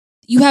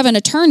 you have an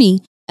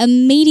attorney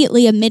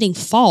immediately admitting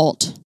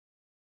fault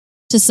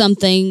to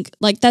something.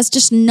 Like, that's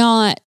just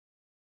not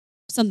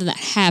something that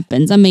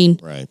happens. I mean,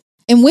 right.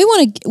 And I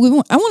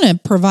want to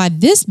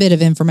provide this bit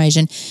of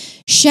information.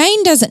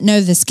 Shane doesn't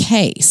know this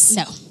case.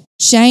 No.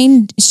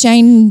 Shane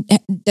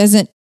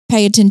doesn't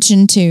pay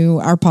attention to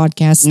our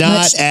podcast.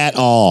 Not at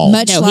all.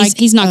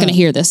 He's not going to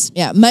hear this.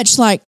 Yeah, much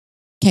like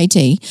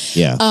KT.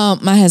 Yeah.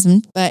 My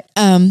husband, but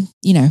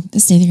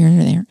that's neither here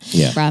nor there.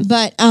 Yeah. Right.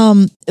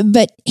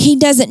 But he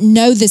doesn't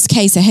know this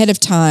case ahead of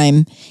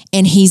time,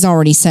 and he's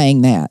already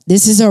saying that.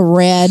 This is a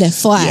red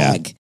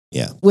flag.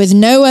 Yeah. With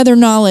no other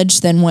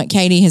knowledge than what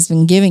Katie has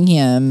been giving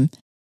him.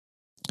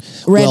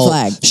 Red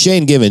flag.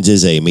 Shane Givens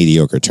is a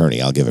mediocre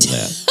attorney. I'll give him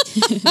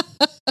that.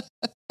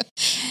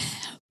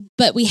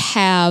 But we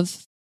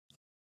have,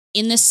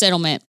 in this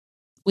settlement,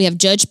 we have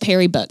Judge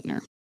Perry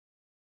Buckner,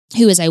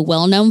 who is a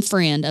well-known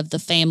friend of the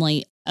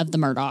family of the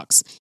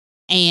Murdaughs.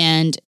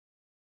 And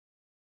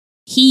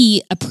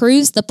he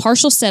approves the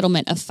partial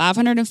settlement of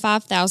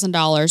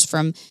 $505,000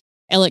 from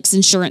Alec's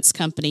insurance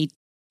company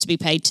to be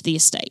paid to the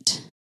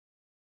estate.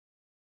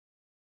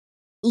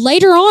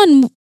 Later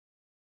on,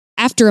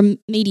 after a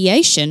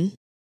mediation,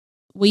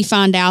 we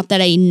find out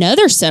that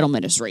another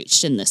settlement is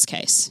reached in this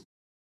case.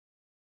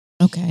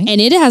 Okay.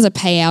 And it has a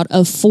payout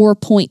of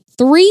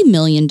 $4.3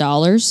 million.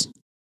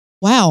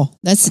 Wow.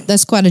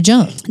 That's quite a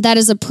jump. That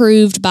is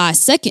approved by a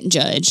second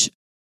judge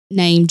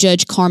named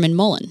Judge Carmen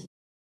Mullen.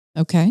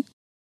 Okay.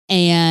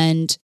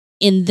 And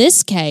in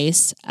this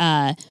case,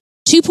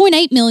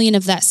 $2.8 million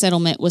of that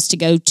settlement was to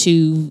go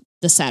to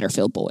the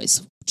Satterfield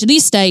boys, to the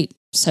estate,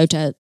 so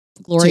to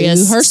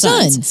Gloria's her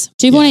sons.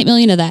 $2.8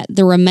 million of that.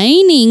 The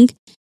remaining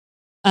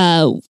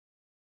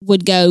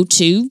would go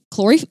to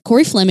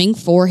Corey Fleming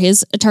for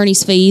his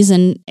attorney's fees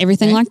and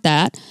everything like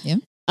that. Yeah.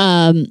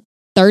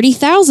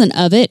 $30,000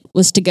 of it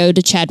was to go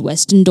to Chad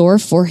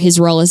Westendorf for his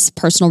role as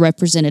personal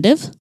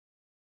representative.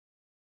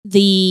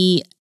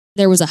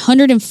 There was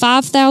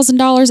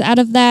 $105,000 out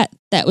of that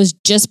was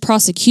just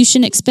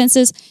prosecution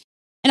expenses.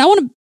 And I want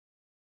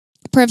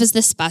to preface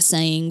this by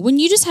saying, when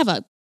you just have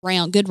a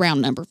good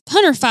round number,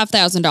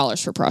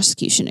 $105,000 for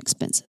prosecution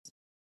expenses,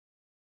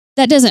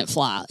 that doesn't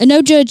fly. And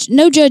no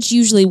judge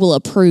usually will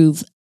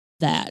approve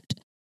that.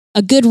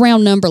 A good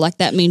round number like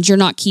that means you're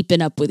not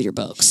keeping up with your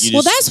books.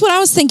 Well, that's what I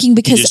was thinking,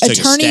 because took a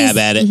stab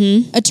at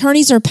it.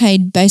 Attorneys are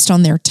paid based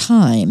on their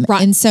time.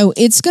 Right. And so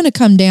it's going to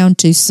come down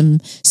to some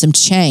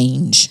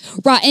change.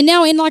 Right. And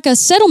now in like a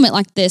settlement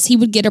like this, he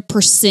would get a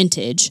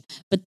percentage.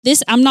 But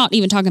this, I'm not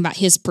even talking about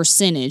his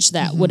percentage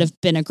that would have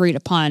been agreed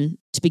upon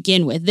to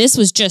begin with. This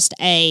was just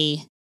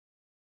a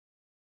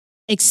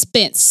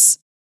expense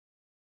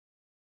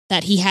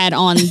that he had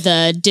on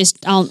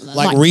the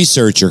like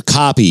research or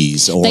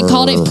copies, or they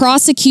called it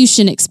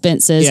prosecution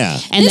expenses. Yeah.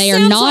 And they're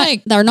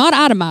sounds not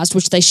itemized,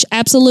 which they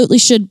absolutely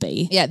should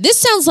be. Yeah, this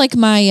sounds like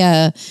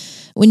my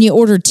when you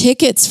order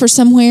tickets for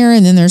somewhere,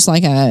 and then there's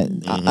like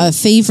a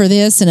fee for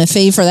this and a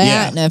fee for that,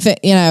 Yeah. and a fee,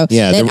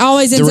 that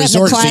always The ends up in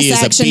a resort class fee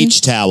is action. a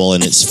beach towel,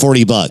 and it's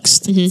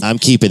 $40. I'm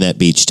keeping that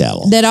beach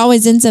towel. That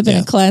always ends up in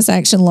Yeah. a class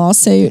action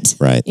lawsuit,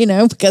 Right.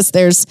 Because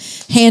there's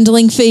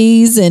handling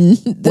fees and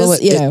Well,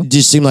 it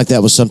just seemed like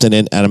that was something,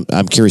 and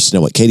I'm curious to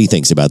know what Katie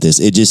thinks about this.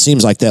 It just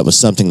seems like that was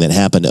something that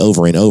happened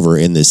over and over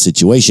in this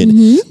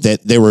situation. That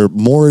there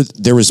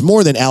was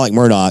more than Alec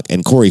Murdaugh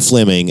and Corey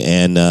Fleming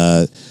and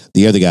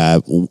the other guy,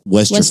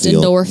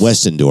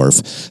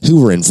 Westendorf,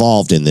 who were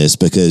involved in this,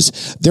 because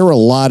there were a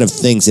lot of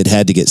things that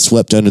had to get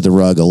swept under the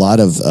rug, a lot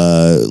of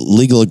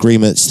legal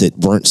agreements that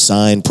weren't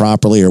signed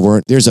properly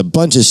there's a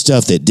bunch of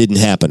stuff that didn't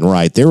happen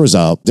right. There's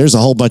a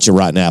whole bunch of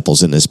rotten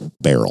apples in this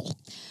barrel.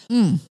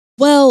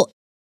 Well,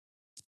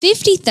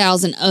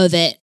 50,000 of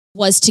it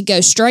was to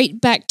go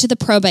straight back to the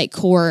probate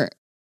court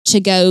to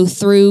go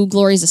through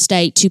Gloria's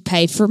estate to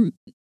pay for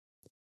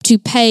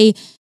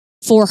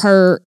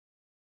her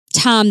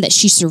time that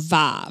she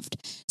survived.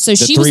 So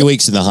she 3 was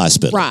weeks in the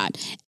hospital. right,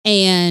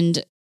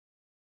 and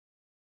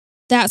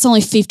that's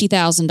only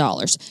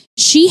 $50,000.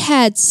 She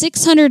had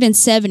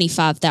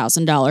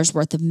 $675,000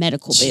 worth of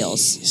medical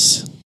bills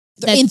Jeez.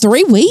 in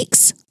 3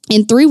 weeks.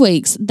 in 3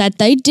 weeks that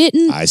they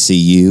didn't,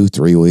 ICU,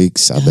 3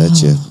 weeks. I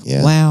bet you.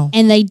 Yeah. Wow.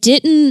 and they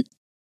didn't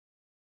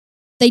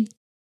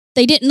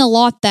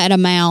allot that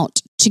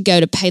amount to go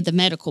to pay the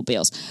medical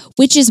bills,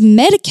 which is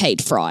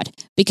Medicaid fraud,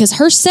 because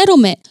her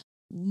settlement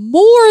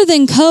more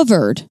than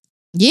covered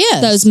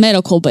Yes. those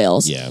medical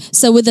bills. Yeah.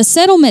 So with a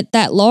settlement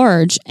that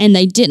large and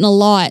they didn't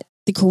allot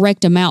the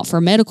correct amount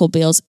for medical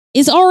bills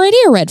is already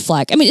a red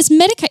flag. I mean, it's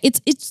Medicaid.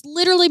 It's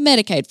literally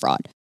Medicaid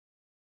fraud,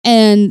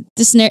 and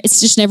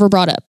it's just never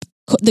brought up.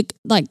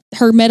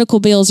 Her medical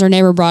bills are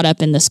never brought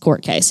up in this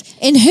court case.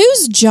 And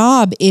whose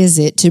job is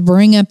it to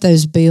bring up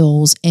those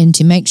bills and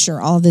to make sure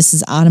all this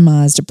is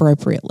itemized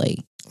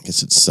appropriately? I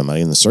guess it's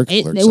somebody in the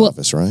circuit clerk's will-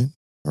 office, right?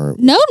 Or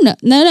No.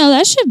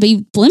 That should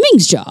be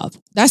Fleming's job.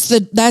 That's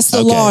the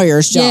Okay.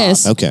 lawyer's job.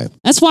 Yes. okay.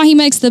 That's why he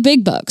makes the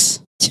big bucks.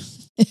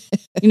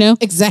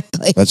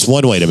 Exactly. That's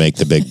one way to make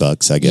the big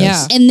bucks, I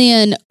guess. Yeah. And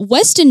then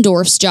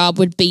Westendorf's job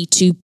would be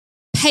to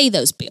pay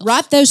those bills.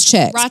 Write those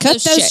checks. Write Cut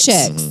those those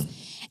checks. checks.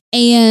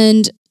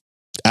 And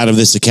Out of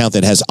this account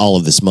that has all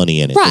of this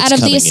money in it. right that's out of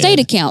the coming estate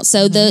in. account.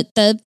 So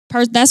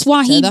that's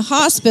why So he the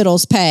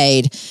hospital's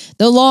paid,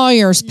 the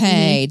lawyer's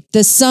paid,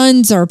 the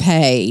sons are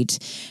paid,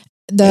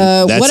 the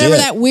And that's whatever it.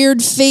 that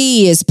weird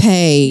fee is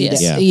paid.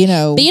 Yes.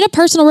 Yeah. being a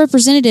personal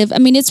representative, I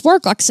mean, it's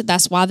work. Like I said,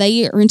 that's why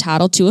they are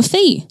entitled to a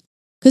fee,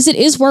 because it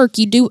is work.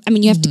 You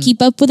have to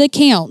keep up with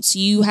accounts.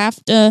 You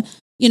have to,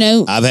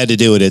 I've had to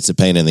do it. It's a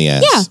pain in the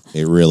ass.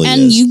 Yeah. It really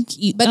and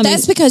is. But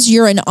that's because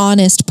you're an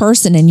honest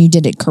person and you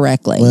did it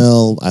correctly.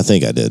 Well, I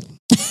think I did.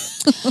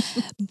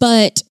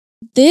 But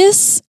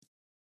this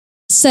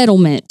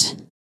settlement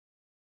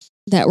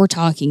that we're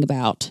talking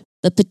about,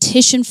 the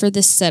petition for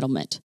this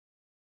settlement,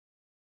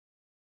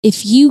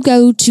 if you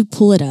go to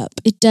pull it up,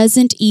 it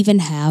doesn't even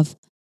have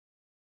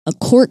a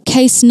court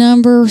case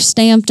number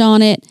stamped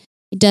on it.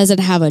 It doesn't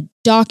have a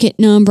docket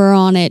number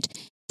on it.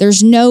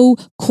 There's no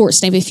court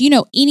stamp. If you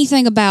know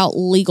anything about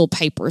legal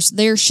papers,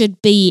 there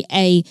should be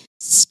a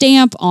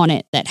stamp on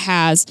it that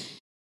has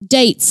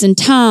dates and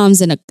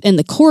times and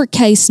the court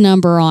case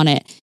number on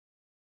it.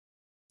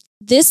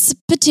 This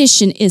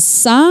petition is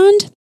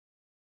signed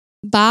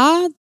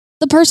by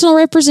the personal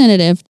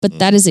representative, but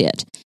that is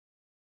it.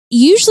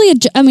 Usually,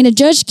 a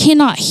judge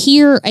cannot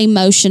hear a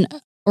motion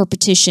or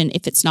petition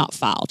if it's not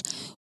filed.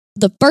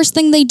 The first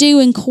thing they do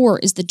in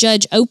court is the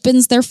judge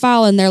opens their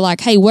file and they're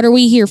like, "Hey, what are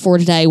we here for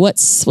today?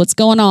 What's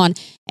going on?"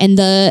 And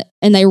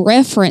they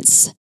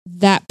reference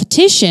that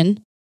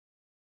petition.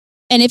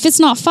 And if it's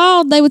not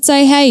filed, they would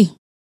say, "Hey,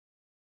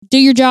 do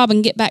your job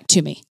and get back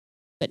to me."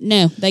 But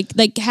no, they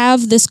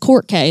have this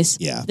court case.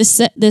 Yeah.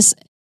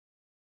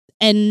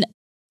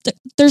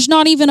 There's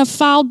not even a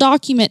filed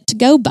document to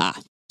go by.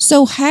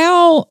 So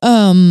how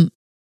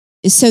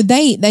so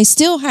they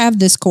still have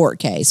this court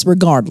case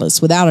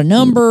regardless, without a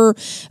number,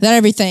 without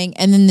everything.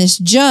 And then this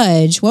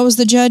judge, what was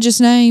the judge's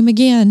name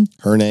again?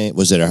 Her name,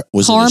 was it a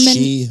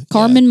she?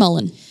 Carmen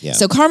Mullen. Yeah.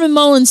 So Carmen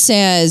Mullen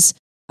says,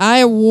 "I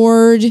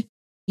award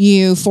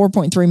you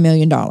 $4.3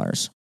 million.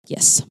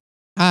 Yes.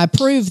 I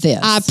approve this."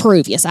 I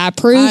approve. Yes, I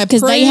approve,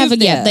 because they have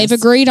approve they've this.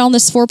 agreed on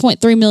this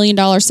 $4.3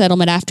 million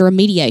settlement after a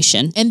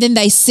mediation. And then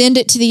they send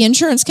it to the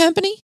insurance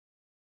company?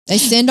 They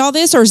send all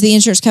this, or is the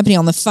insurance company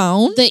on the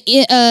phone? They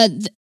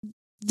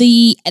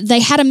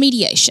had a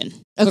mediation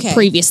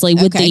previously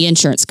with the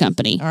insurance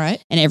company All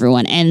right. and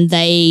everyone, and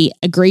they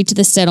agreed to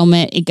the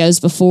settlement. It goes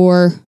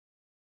before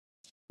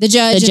The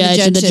judge,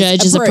 and the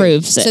judge has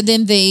approved it. So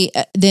then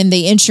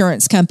the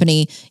insurance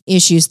company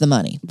issues the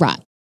money. Right.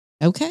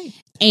 Okay.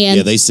 And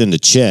Yeah, they send a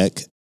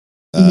check.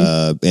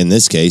 In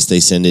this case, they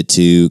send it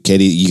to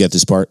Katie. You got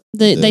this part?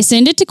 they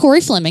send it to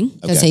Corey Fleming,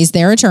 Because Okay. he's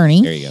their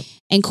attorney. There you go.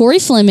 and Corey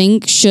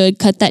Fleming should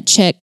cut that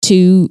check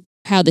to,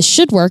 how this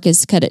should work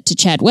is cut it to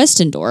Chad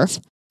Westendorf.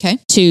 Okay.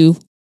 To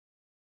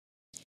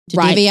To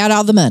divvy out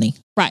all the money.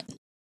 Right.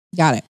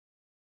 Got it.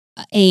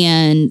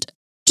 And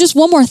just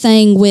one more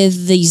thing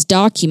with these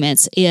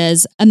documents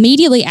is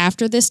immediately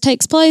after this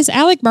takes place,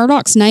 Alec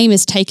Murdaugh's name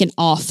is taken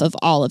off of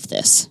all of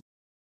this.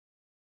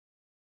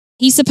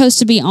 He's supposed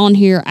to be on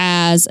here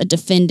as a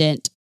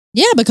defendant.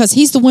 Yeah, because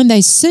he's the one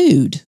they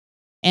sued.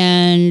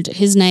 And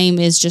his name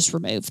is just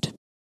removed.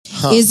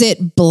 Huh. Is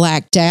it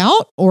blacked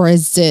out, or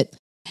is it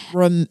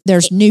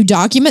there's new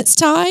documents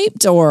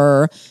typed,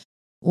 or?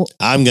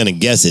 I'm going to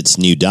guess it's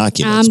new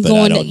documents, I'm but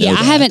going I don't to. know Yeah,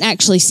 that. I haven't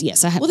actually.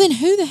 Yes, I have. Well, then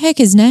who the heck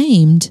is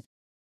named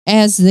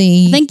as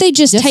the? I think they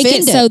just take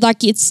it defendant? so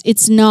like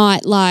it's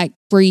not like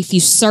where if you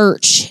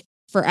search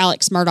for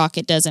Alex Murdaugh,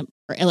 it doesn't,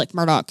 or Alec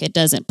Murdaugh, it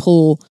doesn't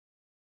pull.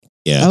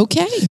 Yeah.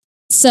 Okay.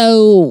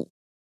 So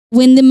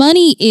when the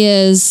money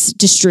is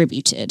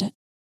distributed,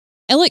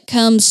 Alec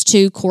comes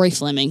to Corey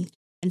Fleming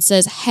and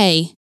says,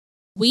 "Hey,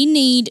 we're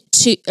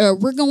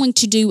going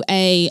to do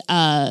a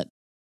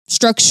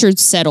structured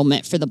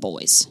settlement for the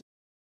boys."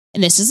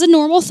 And this is a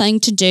normal thing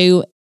to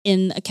do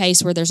in a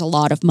case where there's a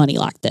lot of money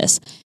like this.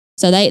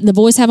 So the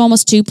boys have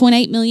almost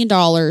 $2.8 million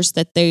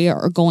that they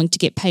are going to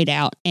get paid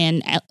out.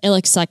 And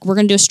Alec's like, we're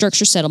going to do a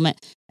structured settlement.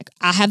 Like,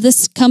 I have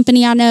this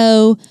company I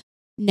know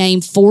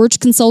named Forge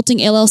Consulting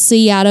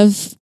LLC out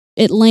of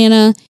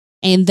Atlanta,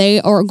 and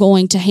they are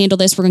going to handle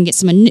this. We're going to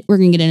get we're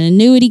going to get an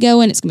annuity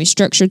going. It's going to be a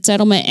structured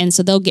settlement. And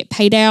so they'll get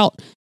paid out,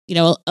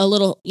 a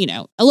little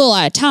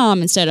at a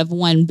time instead of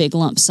one big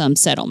lump sum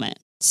settlement.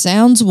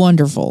 Sounds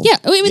wonderful. Yeah.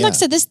 I mean, Yeah. like I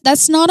said,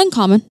 that's not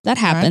uncommon. That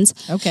happens.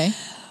 Right. Okay.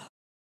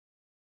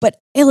 But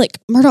Alec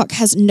Murdaugh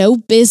has no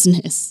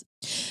business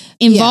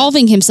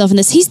involving himself in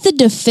this. He's the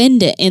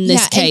defendant in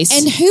this case.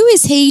 And who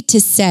is he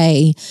to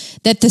say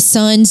that the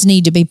sons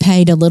need to be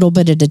paid a little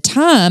bit at a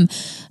time?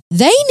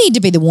 They need to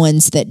be the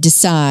ones that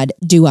decide,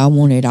 do I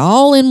want it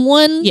all in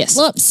one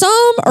lump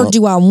sum, or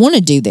do I want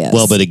to do this?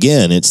 Well, but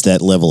again, it's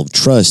that level of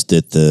trust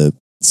that that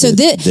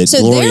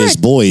Gloria's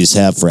boys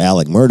have for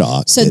Alec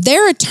Murdaugh. So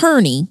their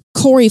attorney,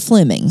 Corey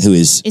Fleming, who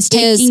is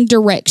taking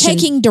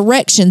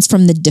directions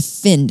from the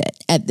defendant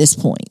at this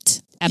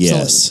point. Absolutely.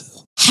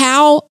 Yes.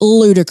 How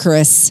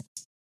ludicrous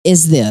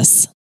is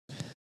this?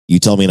 You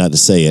told me not to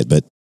say it,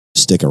 but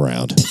stick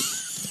around.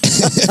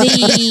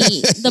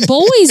 The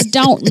boys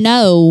don't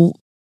know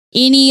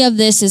any of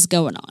this is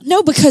going on.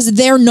 No, because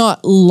they're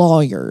not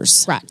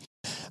lawyers. Right.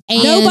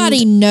 And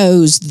nobody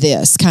knows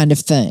this kind of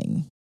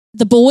thing.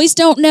 The boys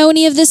don't know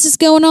any of this is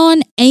going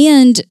on,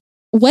 and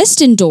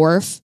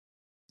Westendorf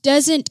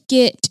doesn't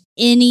get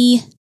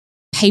any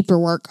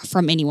paperwork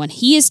from anyone.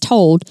 He is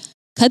told,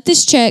 cut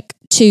this check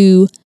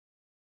to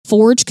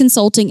Forge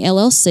Consulting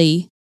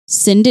LLC,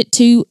 send it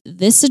to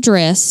this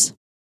address,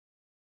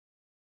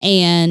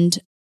 and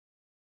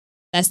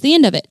that's the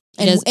end of it.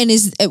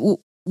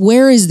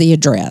 Where is the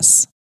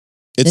address?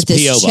 It's that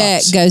this P.O. check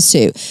box. goes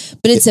to?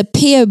 But it's a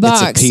P.O.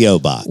 box. It's a P.O.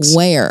 box.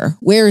 Where?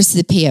 Where is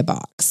the P.O.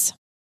 box?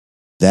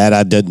 That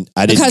I didn't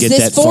Because get this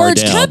that far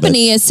Forge down.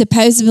 company is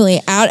supposedly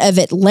out of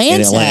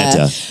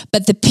Atlanta,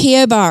 but the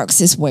P.O.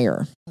 box is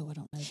where? Oh, I don't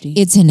know.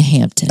 It's in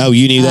Hampton. Oh,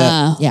 you knew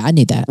that? Yeah, I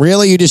knew that.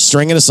 Really? You just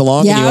stringing us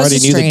along Yeah, and you I was already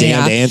just knew the stringing it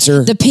damned out.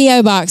 answer? The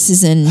P.O. box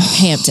is in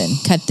Hampton.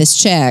 Cut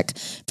this check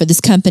for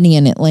this company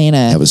in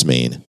Atlanta. That was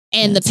mean.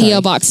 And the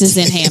P.O. box is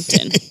in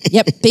Hampton.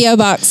 Yep, P.O.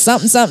 box,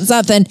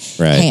 something,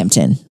 Right.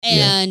 Hampton,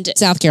 And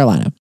South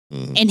Carolina.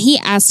 Mhm. and he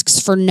asks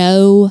for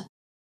no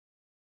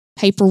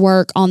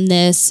paperwork on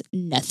this,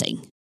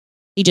 nothing.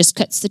 He just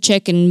cuts the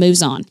check and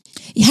moves on.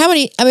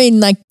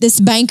 This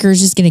banker is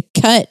just going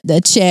to cut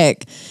the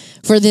check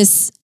for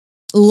this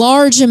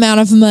large amount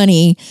of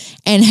money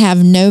and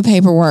have no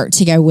paperwork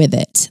to go with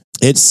it.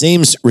 It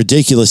seems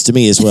ridiculous to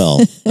me as well,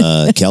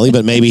 Kelly,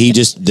 but maybe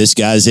this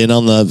guy's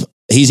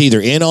he's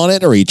either in on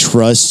it or he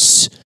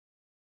trusts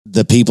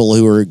the people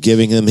who are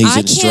giving him these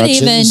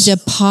instructions. I can't even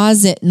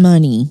deposit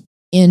money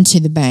into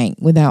the bank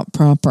without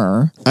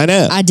proper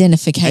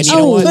identification. And you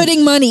know what?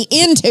 Putting money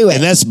into it.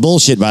 And that's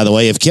bullshit, by the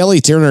way. If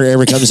Kelly Turner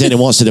ever comes in and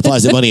wants to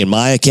deposit money in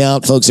my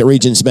account, folks at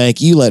Regions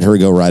Bank, you let her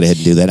go right ahead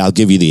and do that. I'll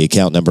give you the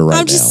account number right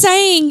now. I'm just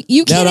saying,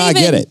 you can't I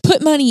get even it.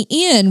 put money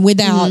in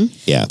without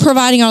Yeah.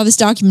 providing all this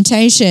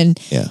documentation.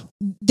 Yeah.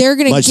 They're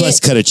going to Much less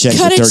cut a check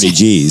for 30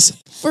 G's.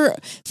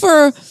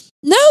 For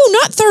no,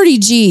 not 30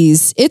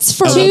 G's. It's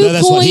for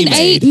that's what he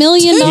made. $2.8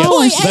 million. Yeah,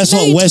 $2.8 that's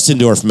what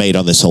Westendorf made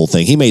on this whole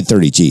thing. He made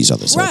 30 G's on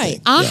this whole Right.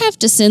 thing. I have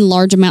to send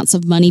large amounts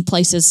of money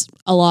places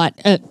a lot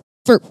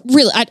for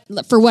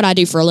what I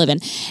do for a living.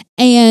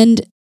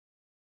 And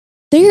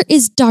there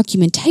is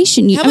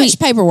documentation. How much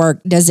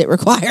paperwork does it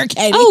require,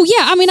 Katie? Oh,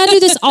 yeah. I mean, I do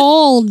this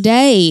all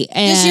day.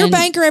 And Does your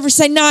banker ever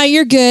say, "No,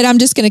 you're good. I'm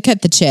just going to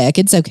cut the check.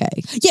 It's okay"?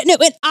 Yeah, no,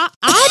 and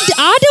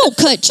I don't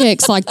cut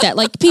checks like that.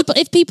 Like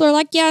if people are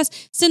like, "Yes,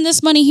 send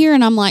this money here,"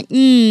 and I'm like,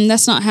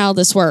 "That's not how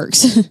this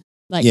works."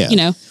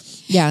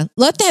 Yeah.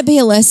 Let that be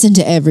a lesson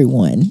to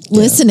everyone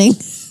listening.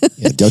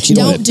 Yeah, don't you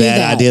know what a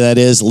bad idea that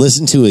is?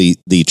 Listen to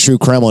the True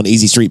Crime on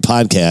Easy Street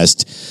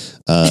podcast,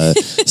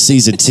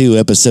 season 2,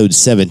 episode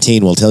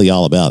 17. We'll tell you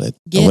all about it.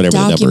 Get or whatever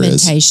the number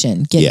is.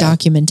 documentation. Get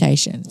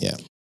documentation. Yeah.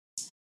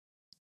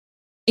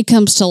 It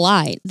comes to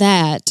light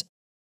that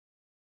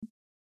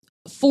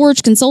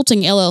Forge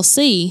Consulting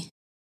LLC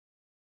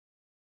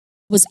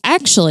was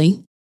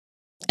actually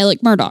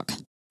Alec Murdaugh.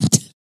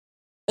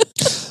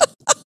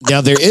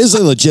 Now, there is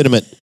a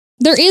legitimate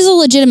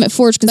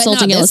Forge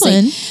Consulting not this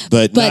LLC. one.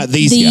 but not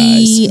these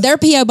guys. Their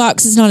P.O.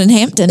 box is not in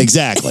Hampton.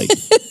 Exactly.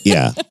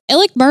 Yeah.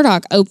 Alec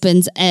Murdaugh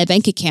opens a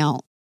bank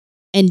account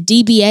and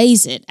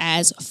DBAs it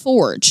as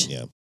Forge.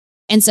 Yeah.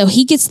 And so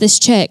he gets this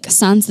check,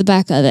 signs the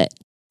back of it,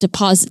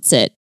 deposits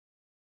it,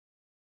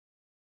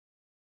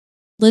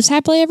 lives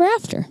happily ever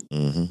after.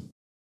 Mm-hmm.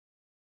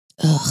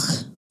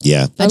 Ugh.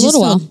 Yeah. For I a just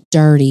little feel while.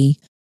 dirty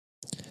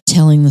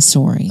telling the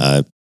story.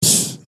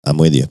 I'm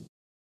with you.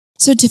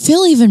 So to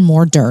feel even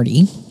more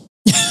dirty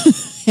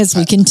as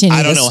we continue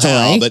I don't this know story,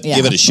 how, but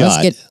give it a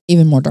shot. Let's get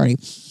even more dirty.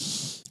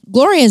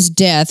 Gloria's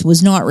death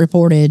was not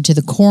reported to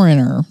the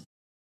coroner,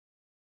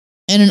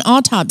 and an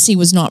autopsy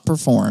was not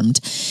performed.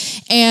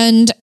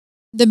 And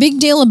the big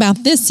deal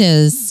about this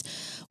is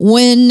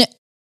when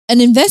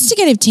an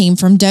investigative team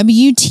from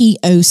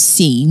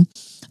WTOC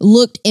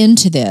looked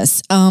into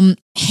this,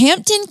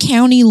 Hampton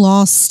County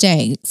law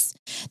states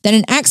that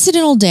an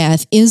accidental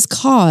death is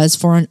cause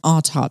for an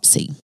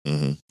autopsy.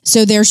 Mm-hmm.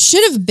 So there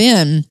should have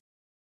been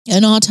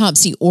an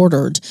autopsy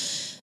ordered,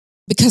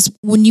 because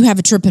when you have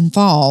a trip and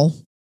fall,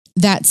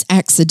 that's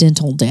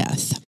accidental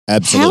death.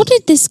 Absolutely. How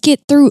did this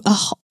get through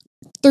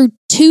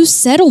two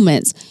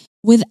settlements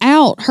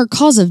without her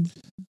cause of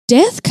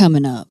death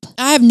coming up?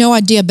 I have no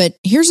idea, but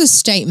here's a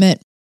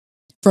statement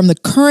from the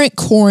current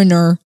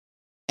coroner,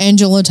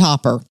 Angela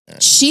Topper.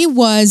 She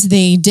was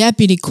the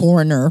deputy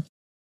coroner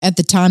at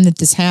the time that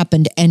this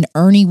happened, and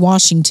Ernie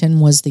Washington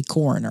was the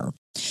coroner.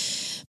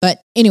 But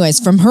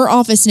anyways, from her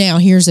office now,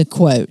 here's a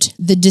quote.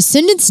 The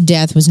descendant's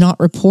death was not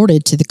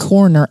reported to the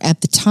coroner at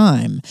the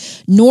time,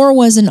 nor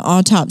was an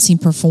autopsy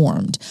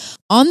performed.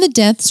 On the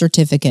death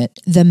certificate,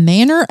 the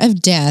manner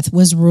of death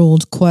was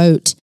ruled,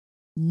 quote,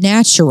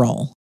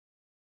 natural,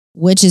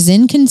 which is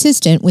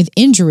inconsistent with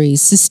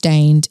injuries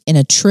sustained in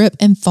a trip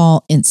and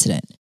fall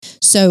incident.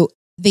 So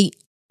the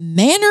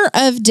manner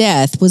of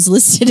death was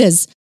listed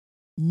as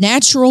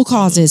natural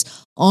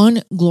causes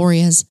on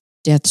Gloria's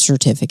death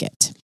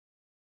certificate.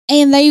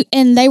 And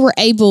they were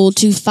able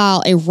to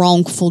file a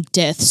wrongful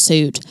death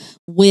suit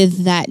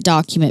with that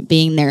document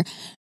being there.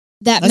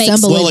 That That's makes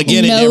unbelievable. Well,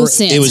 again, no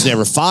sense. it was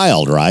never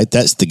filed, right?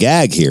 That's the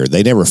gag here.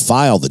 They never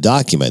filed the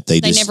document. They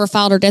just never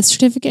filed her death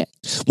certificate.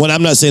 Well,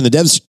 I'm not saying the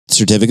death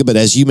certificate, but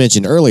as you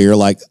mentioned earlier,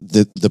 like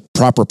the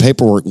proper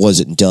paperwork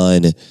wasn't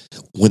done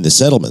when the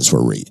settlements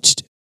were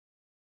reached.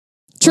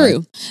 True,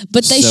 Right.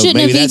 but they So shouldn't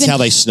maybe have that's even how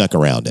they snuck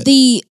around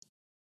it.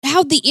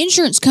 how the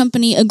insurance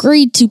company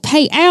agreed to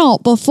pay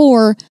out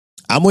before.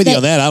 I'm with you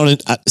on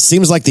that. It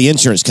seems like the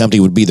insurance company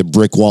would be the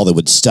brick wall that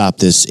would stop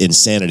this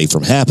insanity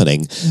from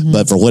happening,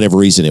 but for whatever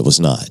reason, it was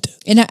not.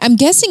 And I'm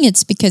guessing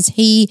it's because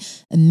he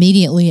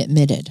immediately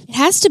admitted It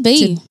has to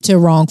be. to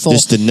wrongful.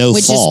 Just to no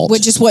fault.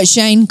 Which is what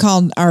Shane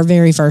called our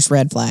very first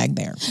red flag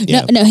there.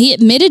 Yeah. No, he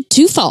admitted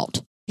to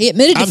fault. He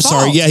admitted to I'm fault.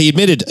 sorry. Yeah, he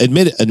admitted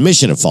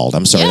admission of fault.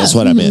 I'm sorry. Yeah. That's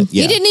what I meant.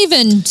 Yeah. He didn't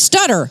even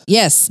stutter.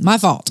 Yes, my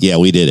fault. Yeah,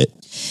 we did it.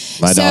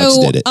 My dogs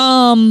did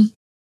it.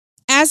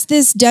 As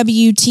this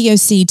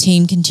WTOC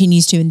team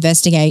continues to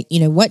investigate,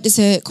 what does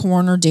a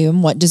coroner do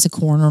and what does a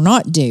coroner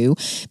not do?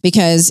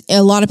 Because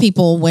a lot of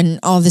people, when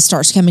all this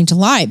starts coming to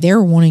light,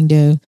 they're wanting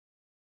to,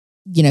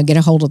 get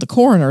a hold of the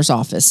coroner's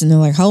office, and they're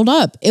like, hold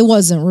up, it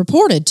wasn't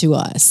reported to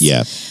us.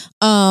 Yeah.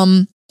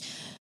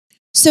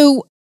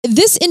 So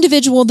this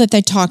individual that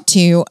they talked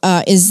to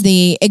is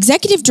the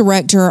executive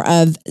director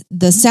of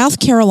the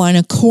South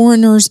Carolina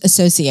Coroners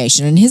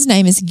Association, and his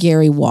name is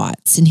Gary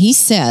Watts. And he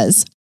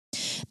says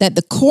that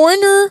the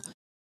coroner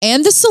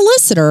and the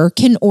solicitor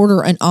can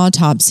order an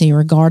autopsy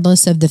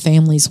regardless of the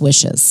family's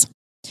wishes.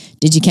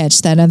 Did you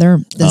catch that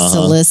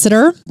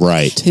solicitor?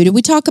 Right. Who did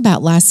we talk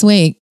about last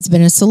week? It's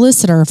been a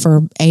solicitor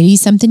for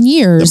 80-something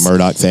years. The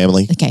Murdaugh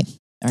family. Okay.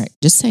 All right.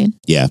 Just saying.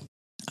 Yeah.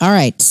 All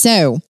right.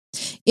 So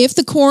if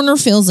the coroner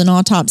feels an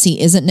autopsy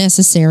isn't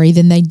necessary,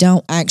 then they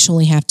don't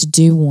actually have to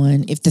do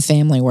one if the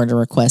family were to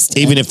request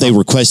it. Even if they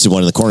requested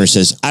one and the coroner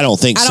says, I don't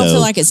think so. I don't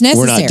feel like it's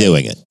necessary. We're not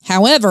doing it.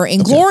 However,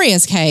 in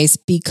Gloria's case,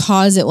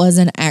 because it was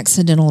an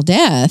accidental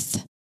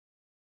death,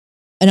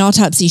 an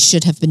autopsy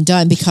should have been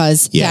done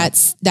because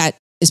that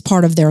is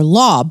part of their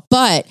law.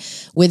 But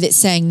with it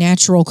saying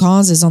natural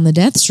causes on the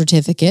death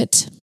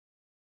certificate.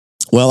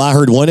 Well, I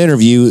heard one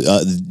interview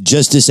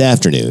just this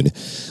afternoon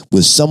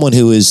with someone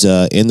who is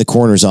in the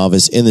coroner's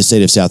office in the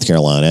state of South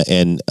Carolina.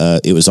 And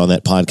it was on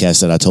that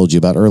podcast that I told you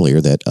about earlier,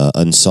 that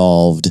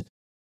Unsolved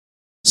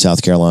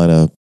South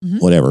Carolina,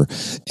 whatever.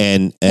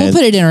 And we'll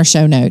put it in our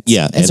show notes.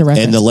 Yeah. As a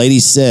reference. And the lady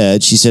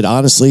said,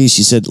 honestly,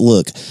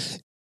 look,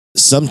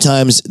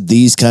 sometimes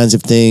these kinds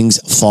of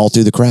things fall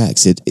through the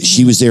cracks.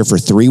 She was there for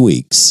 3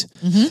 weeks.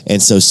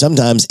 And so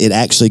sometimes it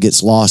actually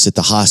gets lost at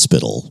the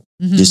hospital.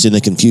 Just in the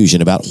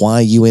confusion about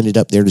why you ended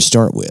up there to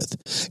start with.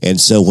 And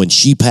so when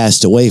she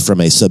passed away from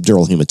a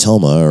subdural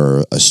hematoma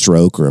or a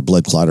stroke or a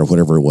blood clot or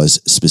whatever it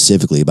was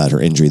specifically about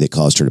her injury that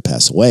caused her to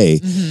pass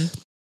away,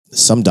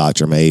 some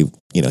doctor may,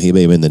 he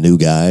may have been the new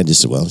guy and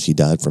just said, well, she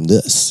died from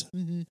this.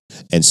 Mhm.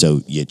 And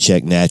so you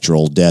check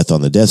natural death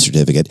on the death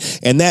certificate.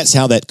 And that's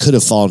how that could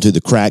have fallen through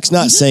the cracks.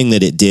 Not saying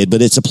that it did,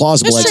 but it's a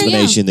plausible That's true,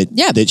 explanation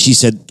Yeah. that she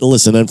said,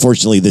 listen,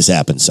 unfortunately, this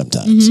happens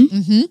sometimes.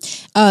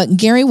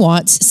 Gary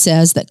Watts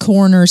says that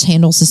coroners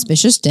handle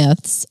suspicious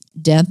deaths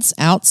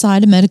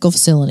outside a medical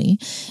facility,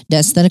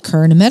 deaths that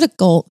occur in a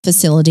medical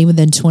facility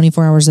within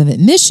 24 hours of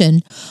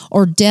admission,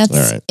 or deaths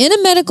All right. in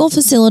a medical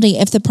facility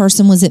if the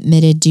person was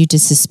admitted due to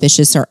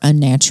suspicious or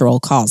unnatural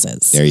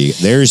causes.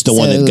 There's the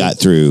one that got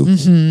through.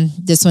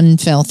 This one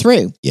fell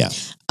through. Yeah.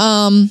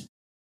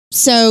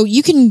 So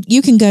you can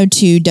go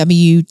to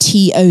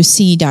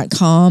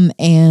WTOC.com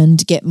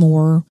and get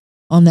more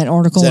on that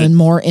article and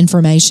more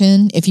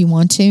information if you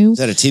want to. Is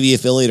that a TV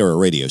affiliate or a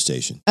radio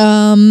station?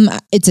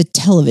 It's a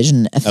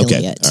television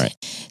affiliate. Okay. All right.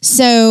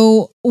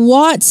 So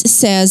Watts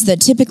says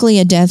that typically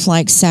a death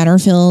like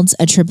Satterfield's,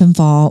 a trip and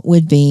fall,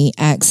 would be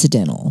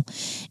accidental.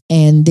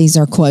 And these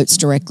are quotes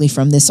directly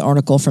from this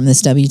article from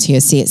this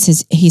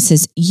WTOC. He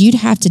says, you'd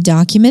have to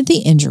document the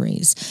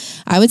injuries.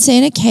 I would say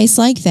in a case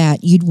like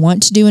that, you'd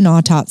want to do an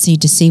autopsy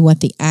to see what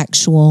the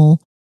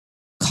actual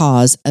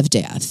cause of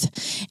death.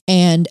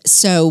 And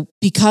so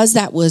because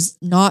that was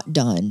not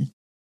done,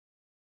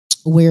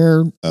 we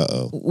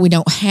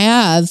don't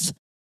have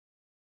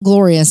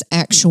Gloria's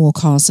actual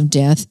cause of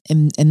death,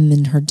 and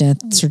then her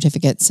death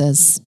certificate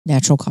says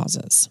natural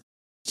causes.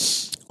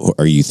 Or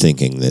are you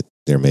thinking that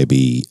there may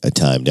be a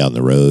time down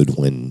the road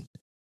when...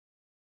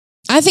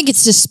 I think it's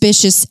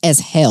suspicious as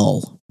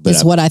hell.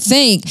 Is what I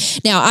think.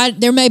 Now,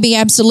 there may be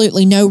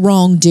absolutely no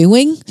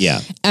wrongdoing. Yeah.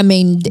 I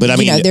mean,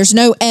 there's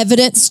no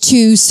evidence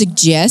to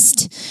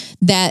suggest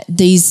that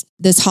this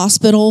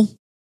hospital,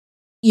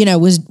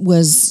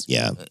 was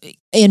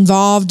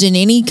involved in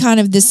any kind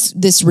of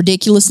this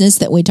ridiculousness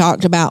that we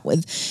talked about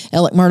with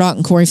Alec Murdaugh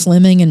and Corey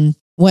Fleming and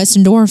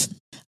Westendorf.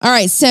 All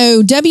right,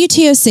 so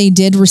WTOC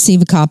did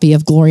receive a copy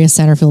of Gloria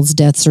Satterfield's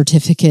death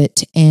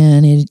certificate,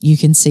 and you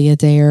can see it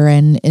there.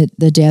 And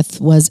the death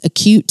was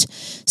acute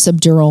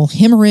subdural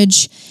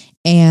hemorrhage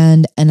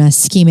and an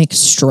ischemic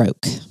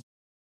stroke.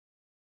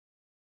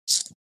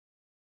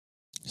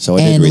 So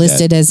I did read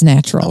listed that. as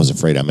natural. I was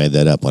afraid I made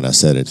that up when I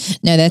said it.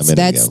 No,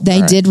 they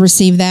All did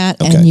receive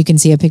that, Okay. and you can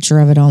see a picture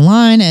of it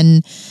online.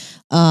 And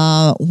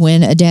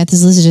when a death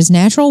is listed as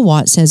natural,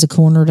 Watts says a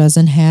coroner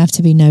doesn't have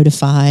to be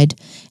notified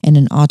and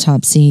an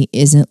autopsy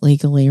isn't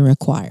legally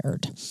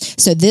required.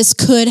 So this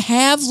could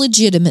have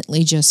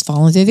legitimately just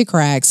fallen through the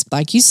cracks,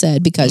 like you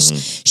said,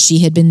 because she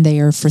had been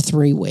there for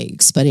 3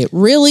 weeks. But it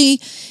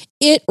really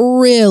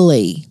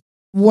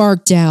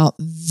worked out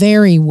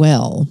very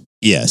well.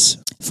 Yes.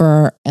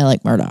 For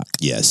Alec Murdaugh.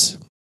 Yes.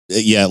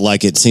 Yeah,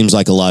 like it seems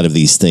like a lot of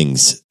these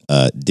things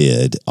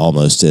did,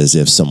 almost as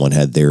if someone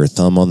had their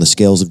thumb on the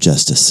scales of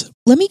justice.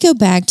 Let me go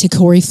back to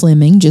Corey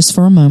Fleming just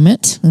for a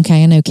moment.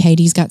 Okay, I know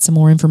Katie's got some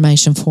more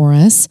information for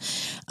us.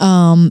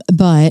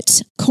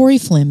 But Corey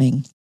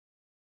Fleming,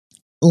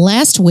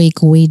 last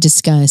week we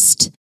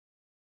discussed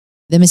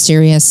the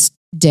mysterious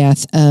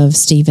death of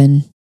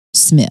Stephen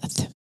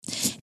Smith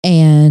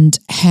and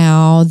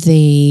how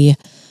the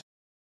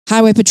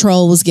Highway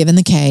Patrol was given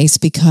the case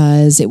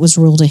because it was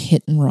ruled a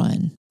hit and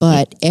run.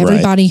 But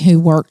everybody who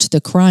worked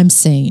the crime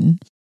scene,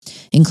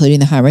 including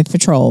the Highway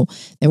Patrol,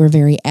 they were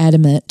very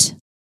adamant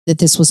that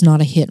this was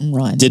not a hit and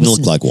run. Didn't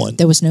look like one.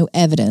 There was no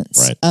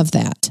evidence of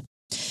that.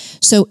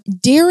 So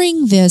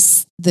during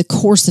the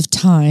course of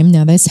time,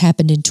 now this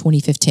happened in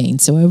 2015,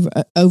 so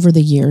over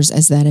the years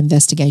as that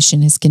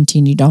investigation has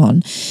continued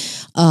on,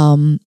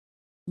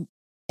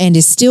 and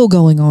is still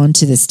going on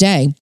to this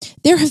day,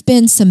 there have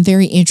been some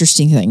very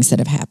interesting things that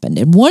have happened.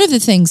 And one of the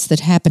things that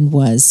happened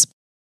was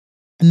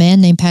a man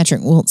named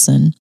Patrick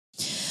Wilson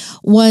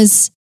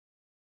was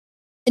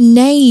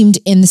named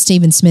in the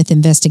Stephen Smith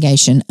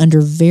investigation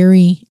under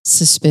very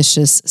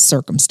suspicious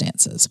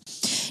circumstances.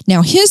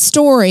 Now, his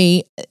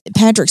story,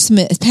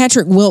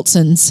 Patrick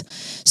Wilson's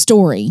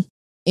story,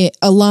 it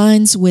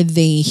aligns with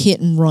the hit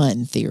and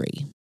run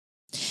theory.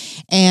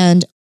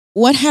 And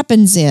what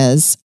happens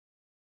is,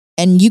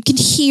 and you can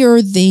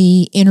hear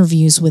the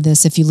interviews with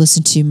this if you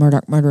listen to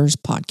Murdaugh Murders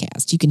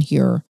podcast. You can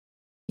hear,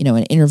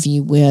 an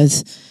interview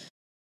with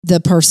the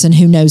person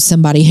who knows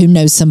somebody who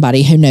knows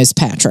somebody who knows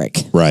Patrick.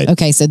 Right.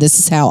 Okay, so this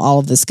is how all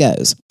of this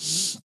goes.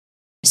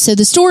 So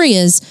the story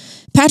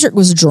is Patrick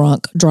was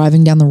drunk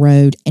driving down the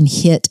road and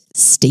hit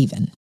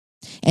Stephen.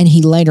 And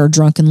he later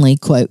drunkenly,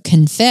 quote,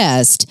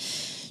 confessed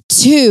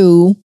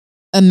to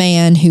a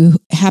man who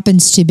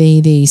happens to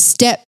be the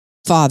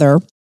stepfather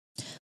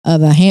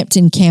of a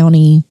Hampton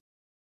County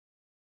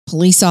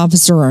police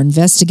officer or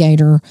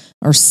investigator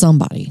or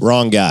somebody.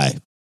 Wrong guy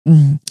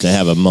to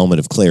have a moment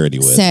of clarity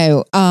with.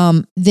 So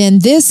then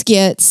this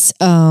gets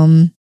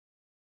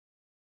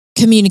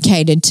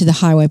communicated to the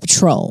Highway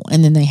Patrol,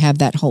 and then they have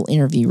that whole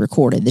interview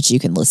recorded that you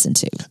can listen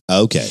to.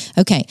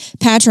 Okay.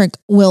 Patrick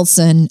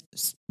Wilson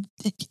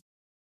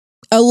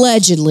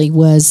allegedly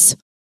was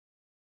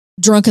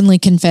drunkenly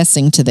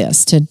confessing to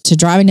this, to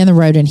driving down the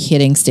road and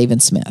hitting Stephen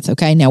Smith.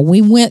 Okay. Now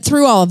we went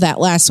through all of that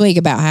last week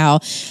about how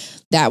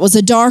that was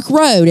a dark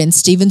road, and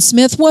Stephen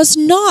Smith was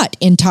not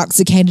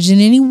intoxicated in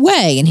any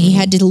way, and he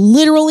had to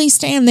literally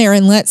stand there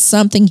and let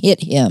something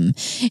hit him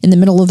in the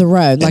middle of the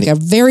road, like a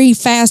very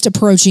fast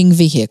approaching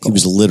vehicle. He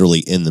was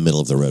literally in the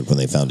middle of the road when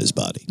they found his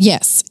body.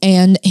 Yes,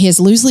 and his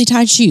loosely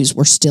tied shoes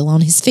were still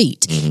on his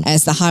feet.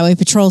 As the highway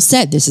patrol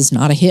said, this is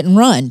not a hit and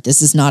run.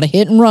 This is not a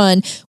hit and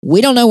run.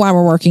 We don't know why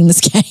we're working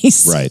this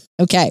case. Right.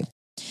 Okay.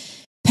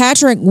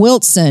 Patrick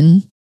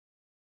Wilson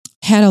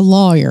had a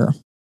lawyer,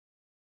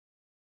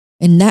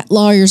 and that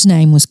lawyer's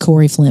name was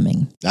Corey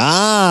Fleming.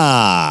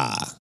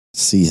 Ah,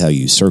 see how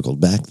you circled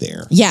back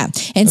there. Yeah.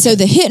 And so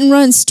the hit and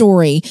run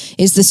story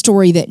is the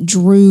story that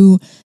drew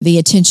the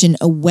attention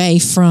away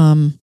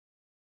from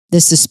the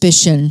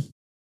suspicion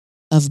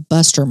of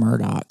Buster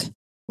Murdaugh,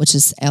 which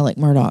is Alec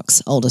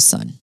Murdaugh's oldest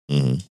son.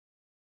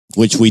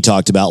 Which we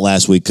talked about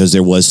last week because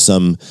there was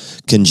some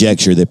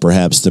conjecture that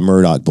perhaps the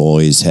Murdaugh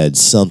boys had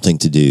something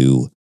to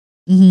do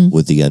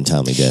with the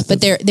untimely death.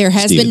 But there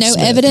has Stephen been no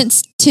Smith.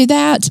 evidence to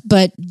that.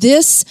 But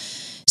this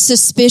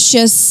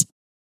suspicious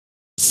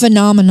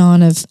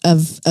phenomenon of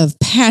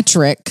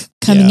Patrick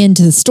coming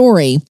into the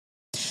story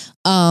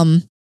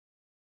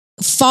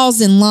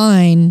falls in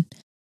line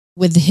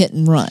with the hit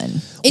and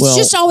run. It's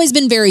just always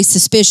been very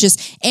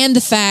suspicious, and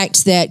the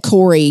fact that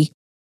Corey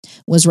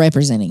was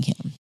representing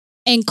him.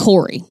 And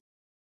Corey.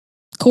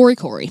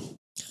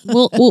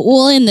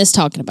 We'll end this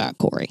talking about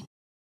Corey.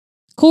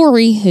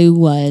 Corey, who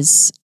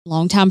was a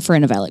longtime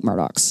friend of Alec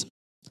Murdaugh's.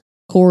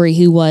 Corey,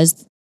 who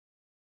was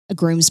a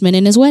groomsman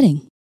in his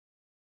wedding.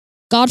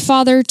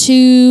 Godfather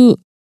to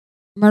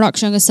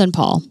Murdaugh's youngest son,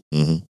 Paul.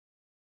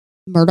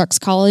 Murdaugh's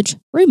college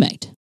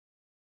roommate.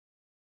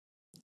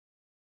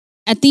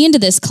 At the end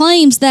of this,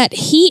 claims that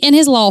he and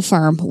his law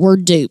firm were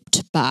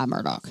duped by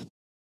Murdaugh.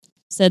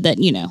 Said that,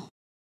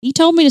 he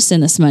told me to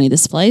send this money to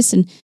this place,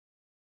 and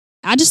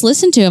I just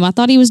listened to him. I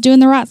thought he was doing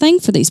the right thing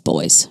for these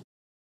boys.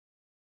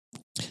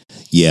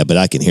 Yeah, but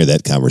I can hear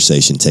that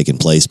conversation taking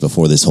place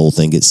before this whole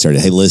thing gets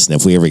started. Hey, listen,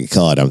 if we ever get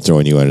caught, I'm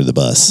throwing you under the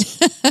bus.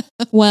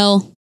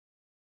 Well,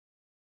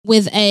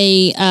 with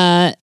a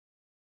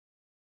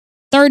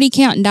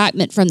 30-count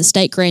indictment from the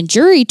state grand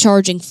jury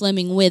charging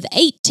Fleming with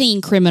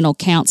 18 criminal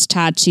counts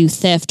tied to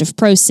theft of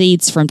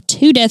proceeds from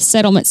 2 death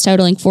settlements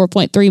totaling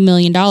 $4.3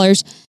 million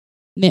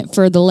meant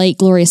for the late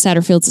Gloria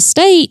Satterfield's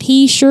estate,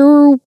 he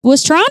sure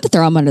was trying to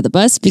throw him under the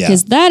bus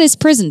because that is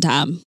prison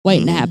time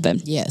waiting to happen.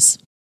 Yes.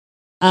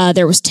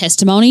 There was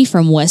testimony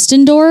from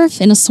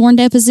Westendorf in a sworn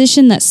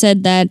deposition that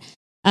said that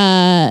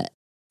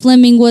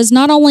Fleming was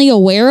not only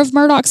aware of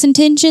Murdaugh's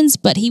intentions,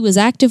 but he was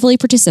actively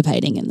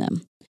participating in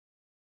them.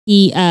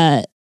 He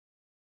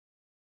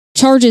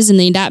charges in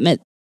the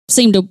indictment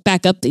seem to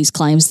back up these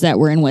claims that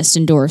were in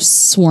Westendorf's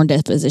sworn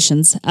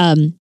depositions.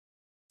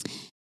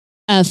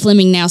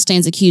 Fleming now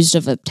stands accused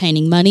of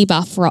obtaining money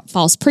by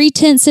false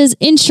pretenses,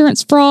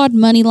 insurance fraud,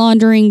 money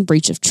laundering,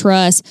 breach of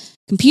trust,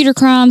 computer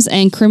crimes,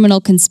 and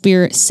criminal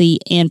conspiracy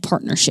in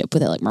partnership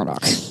with Alec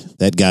Murdaugh.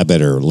 That guy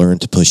better learn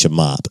to push a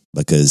mop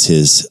because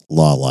his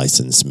law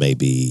license may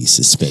be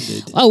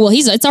suspended. Oh, well,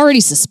 it's already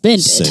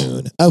suspended.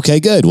 Soon. Okay,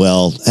 good.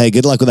 Well, hey,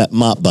 good luck with that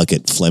mop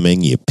bucket,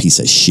 Fleming, you piece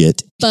of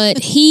shit. But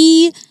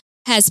he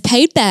has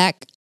paid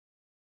back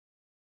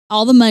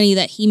all the money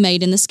that he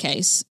made in this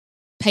case.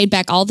 Paid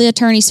back all the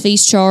attorney's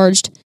fees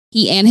charged.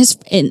 He and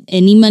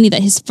any money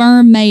that his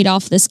firm made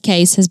off this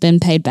case has been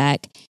paid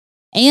back.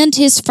 And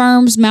his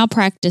firm's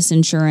malpractice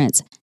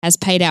insurance has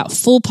paid out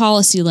full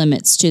policy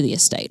limits to the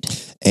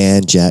estate.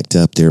 And jacked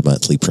up their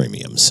monthly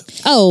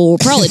premiums. Oh,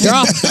 probably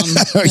dropped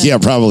them. Yeah,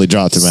 probably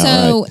dropped them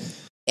outright. So,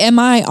 am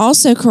I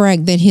also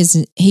correct that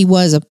he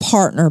was a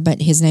partner, but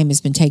his name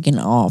has been taken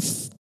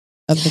off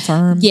of the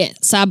firm?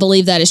 Yes, I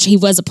believe that he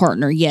was a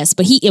partner. Yes,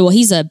 but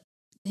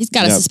he's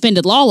got a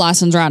suspended law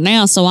license right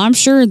now, so I'm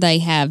sure they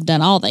have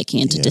done all they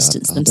can to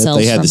distance themselves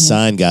they had from the him.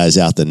 sign guys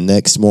out the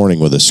next morning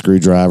with a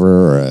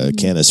screwdriver or a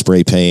can of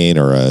spray paint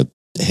or a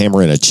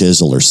hammer and a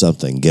chisel or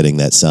something, getting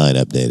that sign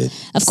updated.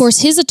 Of course,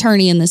 his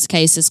attorney in this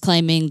case is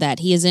claiming that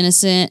he is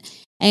innocent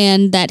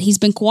and that he's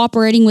been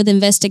cooperating with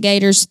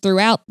investigators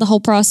throughout the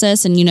whole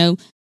process. And,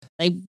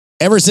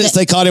 ever since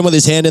they caught him with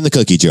his hand in the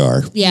cookie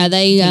jar. Yeah,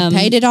 they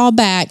paid it all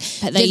back.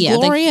 Did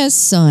Gloria's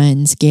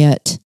sons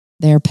get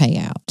their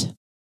payout?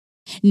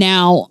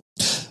 Now,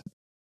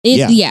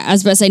 I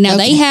was about to say, now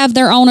they have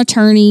their own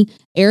attorney,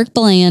 Eric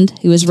Bland,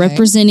 who is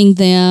representing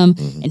them,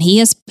 and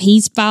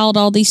he's filed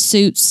all these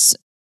suits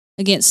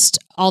against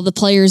all the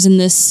players in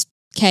this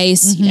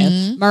case.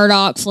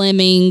 Murdaugh,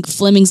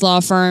 Fleming's law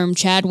firm,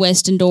 Chad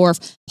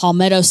Westendorf,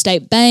 Palmetto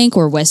State Bank,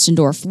 where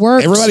Westendorf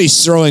works.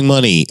 Everybody's throwing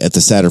money at the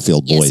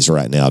Satterfield boys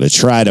right now to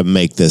try to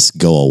make this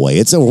go away.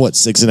 It's over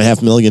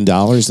 $6.5 million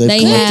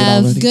they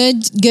have already?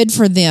 Good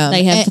for them.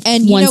 They have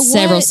won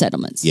several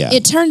settlements. Yeah.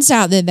 It turns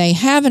out that they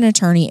have an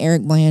attorney,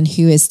 Eric Bland,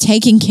 who is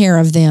taking care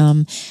of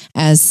them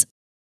as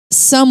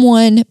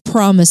someone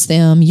promised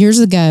them years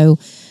ago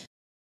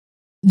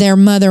their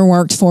mother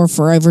worked for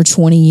over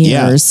 20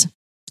 years.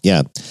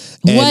 Yeah.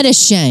 What a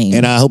shame.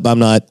 And I hope I'm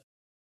not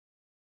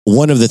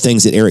one of the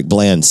things that Eric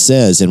Bland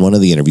says in one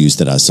of the interviews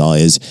that I saw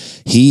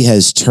is he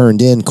has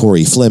turned in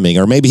Corey Fleming,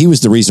 or maybe he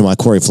was the reason why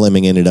Corey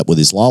Fleming ended up with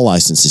his law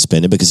license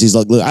suspended, because he's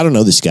like, look, I don't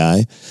know this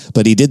guy,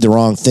 but he did the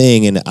wrong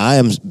thing, and I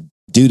am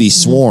duty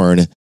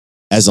sworn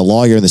as a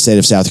lawyer in the state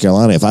of South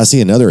Carolina. If I see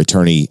another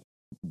attorney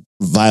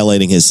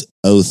violating his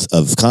oath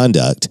of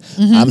conduct,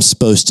 I'm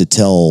supposed to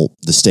tell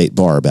the state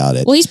bar about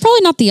it. Well, he's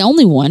probably not the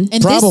only one.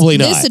 And Probably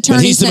this not, but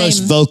attorney's he's the most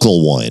name-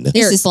 vocal one.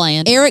 Eric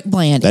Bland. Eric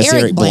Bland. That's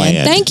Eric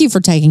Bland. Thank you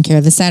for taking care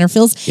of the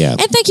Satterfields. Yeah.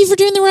 And thank you for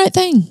doing the right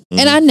thing.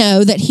 And I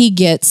know that he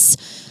gets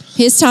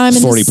his time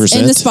in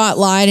 40%. in the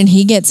spotlight, and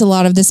he gets a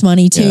lot of this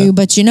money too. Yeah.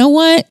 But you know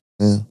what?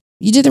 Yeah.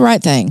 You did the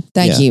right thing.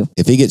 Thank Yeah. you.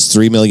 If he gets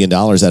 $3 million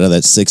out of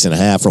that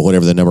 6.5 or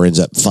whatever the number ends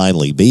up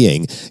finally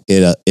being,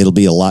 it'll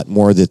be a lot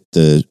more that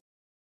the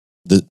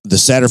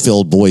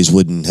Satterfield boys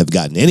wouldn't have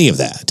gotten any of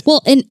that.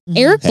 Well, and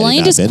Eric Had it Bland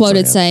not is been for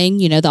quoted him. saying,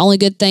 the only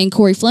good thing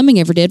Corey Fleming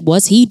ever did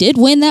was he did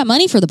win that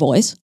money for the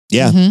boys.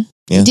 Yeah. Mhm.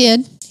 Yeah. He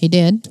did. He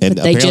did. And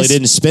But they apparently just-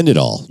 didn't spend it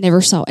all.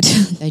 Never saw it.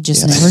 They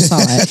just never saw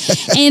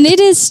it.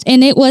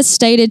 And it was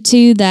stated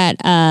too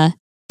that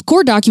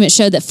court documents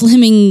showed that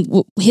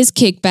Fleming, his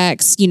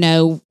kickbacks,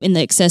 in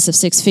the excess of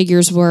six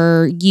figures,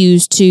 were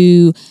used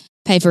to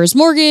pay for his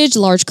mortgage,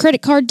 large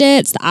credit card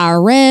debts, the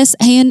IRS,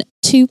 and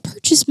to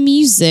purchase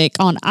music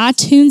on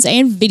iTunes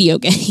and video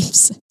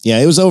games. Yeah,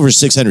 it was over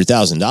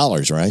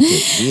 $600,000, right? That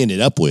he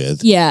ended up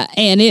with. Yeah,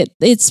 and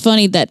it's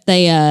funny that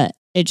they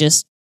it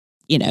just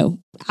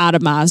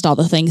itemized all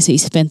the things he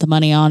spent the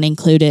money on,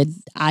 included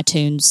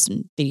iTunes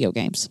and video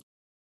games.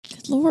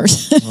 Good Lord.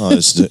 Oh,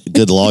 it's a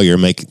good lawyer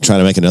trying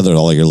to make another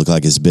lawyer look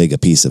like as big a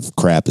piece of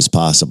crap as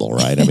possible,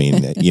 right? I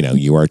mean,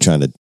 you are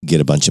trying to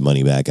get a bunch of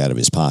money back out of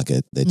his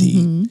pocket that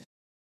he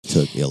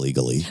took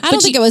illegally. I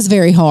don't think it was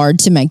very hard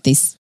to make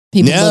these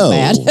people look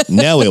bad.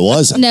 No, it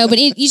wasn't. No, but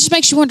it just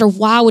makes you wonder,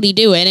 why would he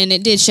do it? And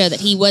it did show that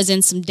he was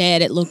in some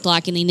debt, it looked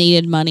like, and he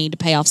needed money to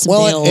pay off some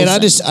bills. And I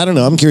don't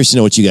know. I'm curious to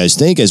know what you guys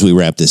think as we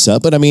wrap this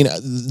up. But I mean,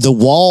 the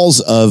walls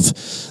of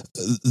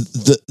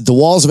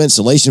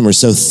insulation were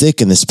so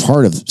thick in this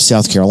part of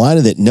South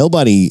Carolina that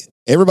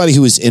everybody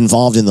who was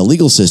involved in the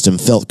legal system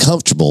felt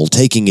comfortable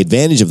taking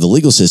advantage of the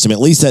legal system. At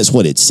least that's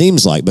what it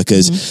seems like,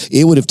 because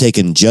it would have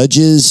taken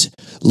judges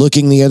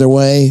looking the other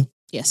way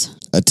Yes.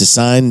 to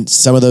sign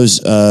some of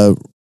those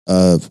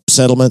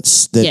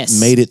settlements that Yes.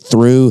 made it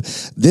through.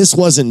 This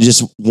wasn't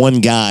just one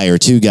guy or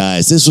two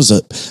guys. This was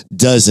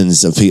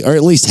dozens of people, or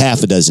at least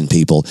half a dozen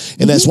people.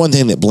 And that's one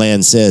thing that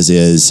Bland says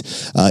is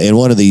in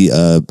one of the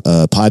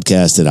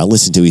podcasts that I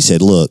listened to, he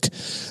said, look,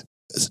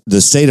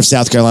 the state of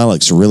South Carolina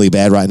looks really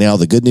bad right now.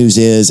 The good news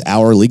is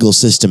our legal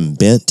system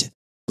bent,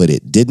 but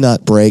it did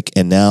not break.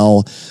 And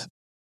now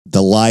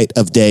the light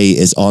of day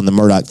is on the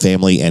Murdaugh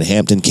family and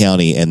Hampton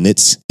County, and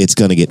it's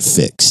going to get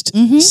fixed.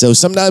 So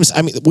sometimes,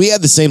 I mean, we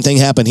had the same thing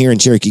happen here in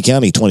Cherokee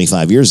County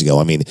 25 years ago.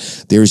 I mean,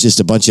 there was just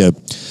a bunch of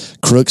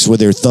crooks with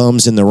their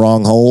thumbs in the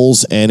wrong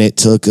holes, and it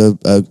took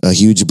a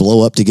huge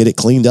blow up to get it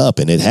cleaned up.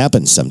 And it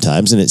happens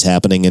sometimes, and it's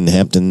happening in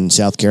Hampton,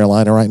 South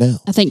Carolina right now.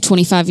 I think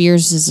 25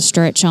 years is a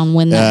stretch on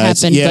when that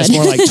happened. It's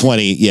more like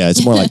 20. Yeah,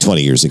 it's more like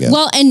 20 years ago.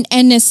 Well,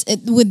 and this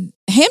with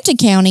Hampton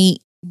County,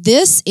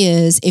 this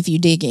is, if you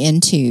dig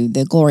into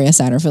the Gloria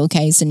Satterfield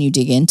case and you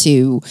dig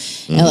into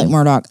Alec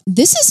Murdaugh,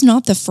 this is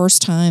not the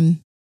first time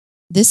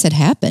this had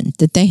happened,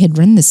 that they had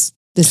run this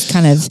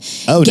kind of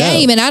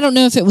game. No. And I don't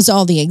know if it was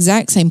all the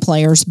exact same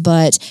players,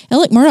 but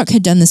Alec Murdaugh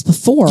had done this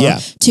before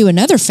to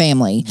another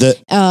family.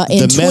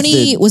 In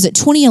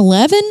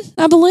 2011,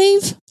 I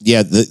believe?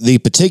 Yeah, the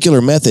particular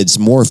methods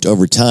morphed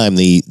over time.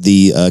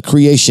 The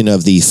creation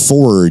of the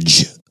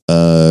Forge,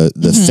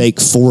 the fake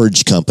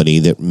Forge company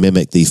that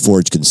mimicked the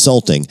Forge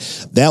Consulting,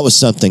 that was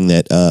something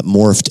that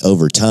morphed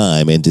over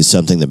time into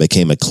something that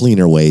became a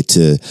cleaner way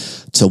to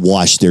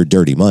wash their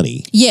dirty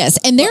money. Yes,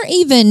 and they're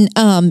even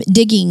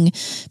digging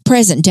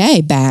present day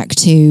back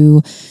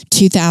to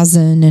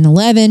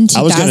 2011, 2009.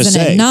 I was going to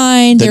say,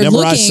 the They're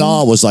number I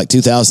saw was like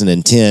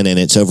 2010, and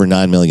it's over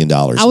 $9 million.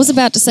 I was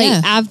about to say,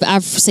 Yeah.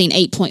 I've seen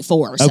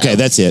 8.4. So. Okay,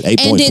 that's it,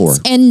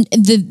 8.4. And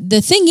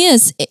the thing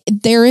is,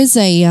 there is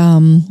a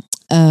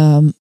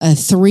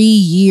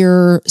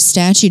 3-year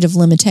statute of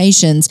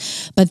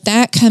limitations, but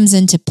that comes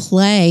into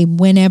play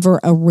whenever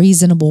a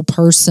reasonable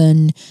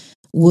person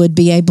would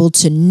be able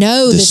to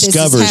know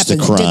Discovers that this is the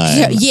happening.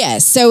 crime.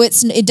 Yes, so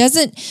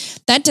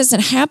that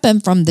doesn't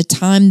happen from the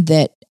time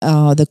that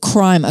the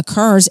crime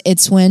occurs.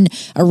 It's when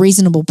a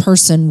reasonable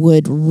person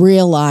would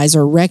realize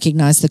or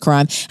recognize the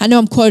crime. I know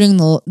I'm quoting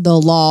the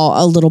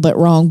law a little bit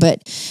wrong,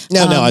 but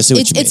No, I see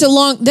what you mean.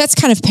 it's that's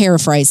kind of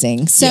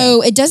paraphrasing.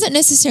 So it doesn't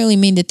necessarily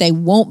mean that they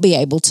won't be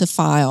able to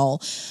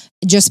file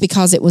just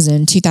because it was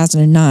in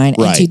 2009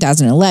 and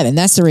 2011.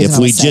 That's the reason. If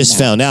we just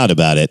found out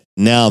about it,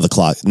 now we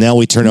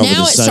turn over the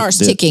Now it starts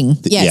ticking.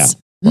 Yes.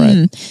 Right.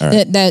 Mhm. All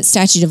right. The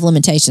statute of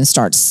limitations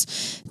starts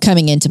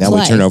coming into Now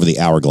play. we turn over the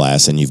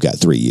hourglass and you've got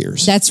 3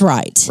 years. That's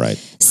right. Right.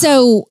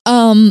 So,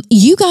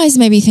 you guys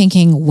may be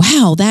thinking,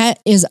 wow, that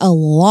is a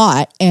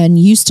lot. And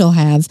you still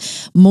have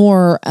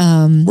more,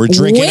 We're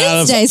drinking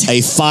Wednesdays. out of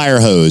a fire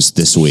hose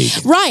this week.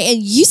 Right.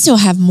 And you still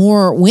have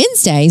more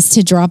Wednesdays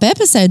to drop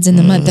episodes in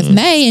the month of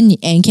May.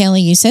 And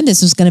Kelly, you said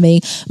this was going to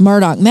be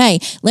Murdaugh May.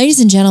 Ladies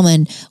and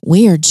gentlemen,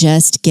 we are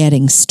just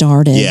getting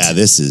started. Yeah,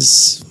 this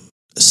is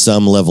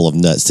some level of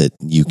nuts that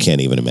you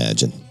can't even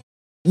imagine.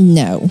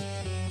 No.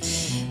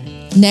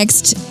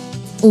 Next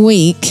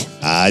week.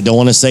 I don't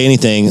want to say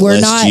anything We're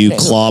lest not- you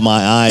claw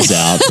my eyes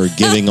out for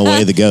giving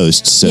away the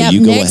ghosts. So Yep, you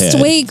go next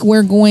ahead. week,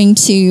 we're going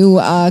to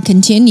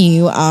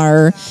continue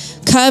our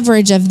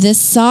coverage of this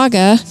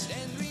saga.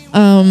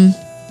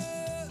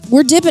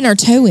 We're dipping our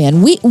toe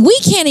in. We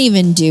can't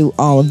even do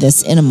all of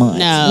this in a month.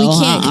 No,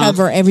 we can't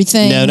cover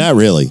everything. No, not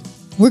really.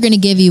 We're going to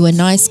give you a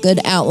nice, good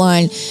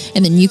outline,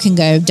 and then you can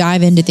go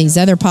dive into these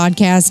other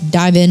podcasts,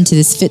 dive into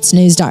this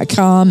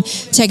fitsnews.com,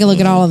 take a look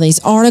at all of these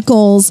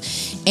articles,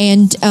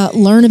 and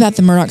learn about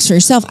the Murdaughs for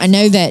yourself. I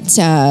know that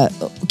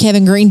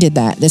Kevin Green did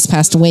that this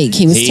past week.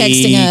 He was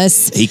texting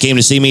us. He came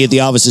to see me at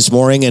the office this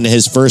morning, and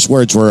his first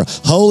words were,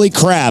 "Holy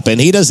crap." And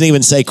he doesn't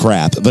even say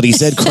crap, but he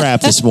said crap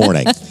this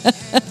morning.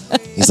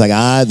 He's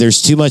like,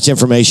 there's too much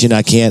information.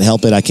 I can't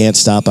help it. I can't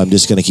stop. I'm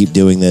just going to keep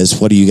doing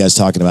this. What are you guys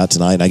talking about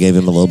tonight? And I gave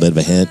him a little bit of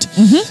a hint.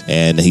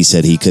 And he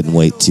said he couldn't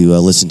wait to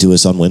listen to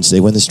us on Wednesday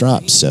when this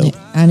drops. So,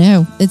 I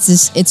know.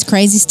 It's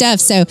crazy stuff.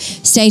 So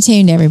stay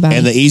tuned, everybody.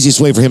 and the easiest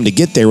way for him to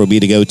get there would be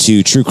to go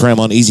to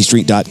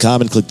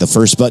truecrimeoneasystreet.com and click the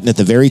first button at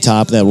the very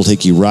top. That will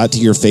take you right to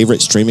your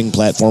favorite streaming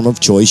platform of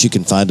choice. You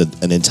can find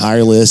an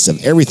entire list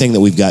of everything that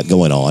we've got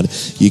going on.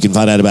 You can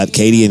find out about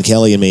Katie and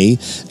Kelly and me,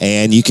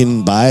 and you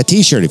can buy a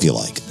t-shirt if you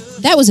like.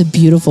 That was a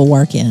beautiful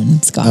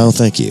work-in, Scott. Oh,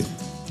 thank you.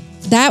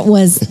 That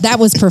was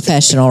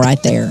professional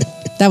right there.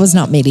 That was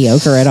not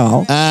mediocre at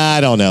all. I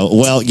don't know.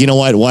 Well, you know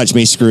what? Watch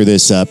me screw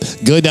this up.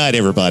 Good night,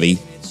 everybody.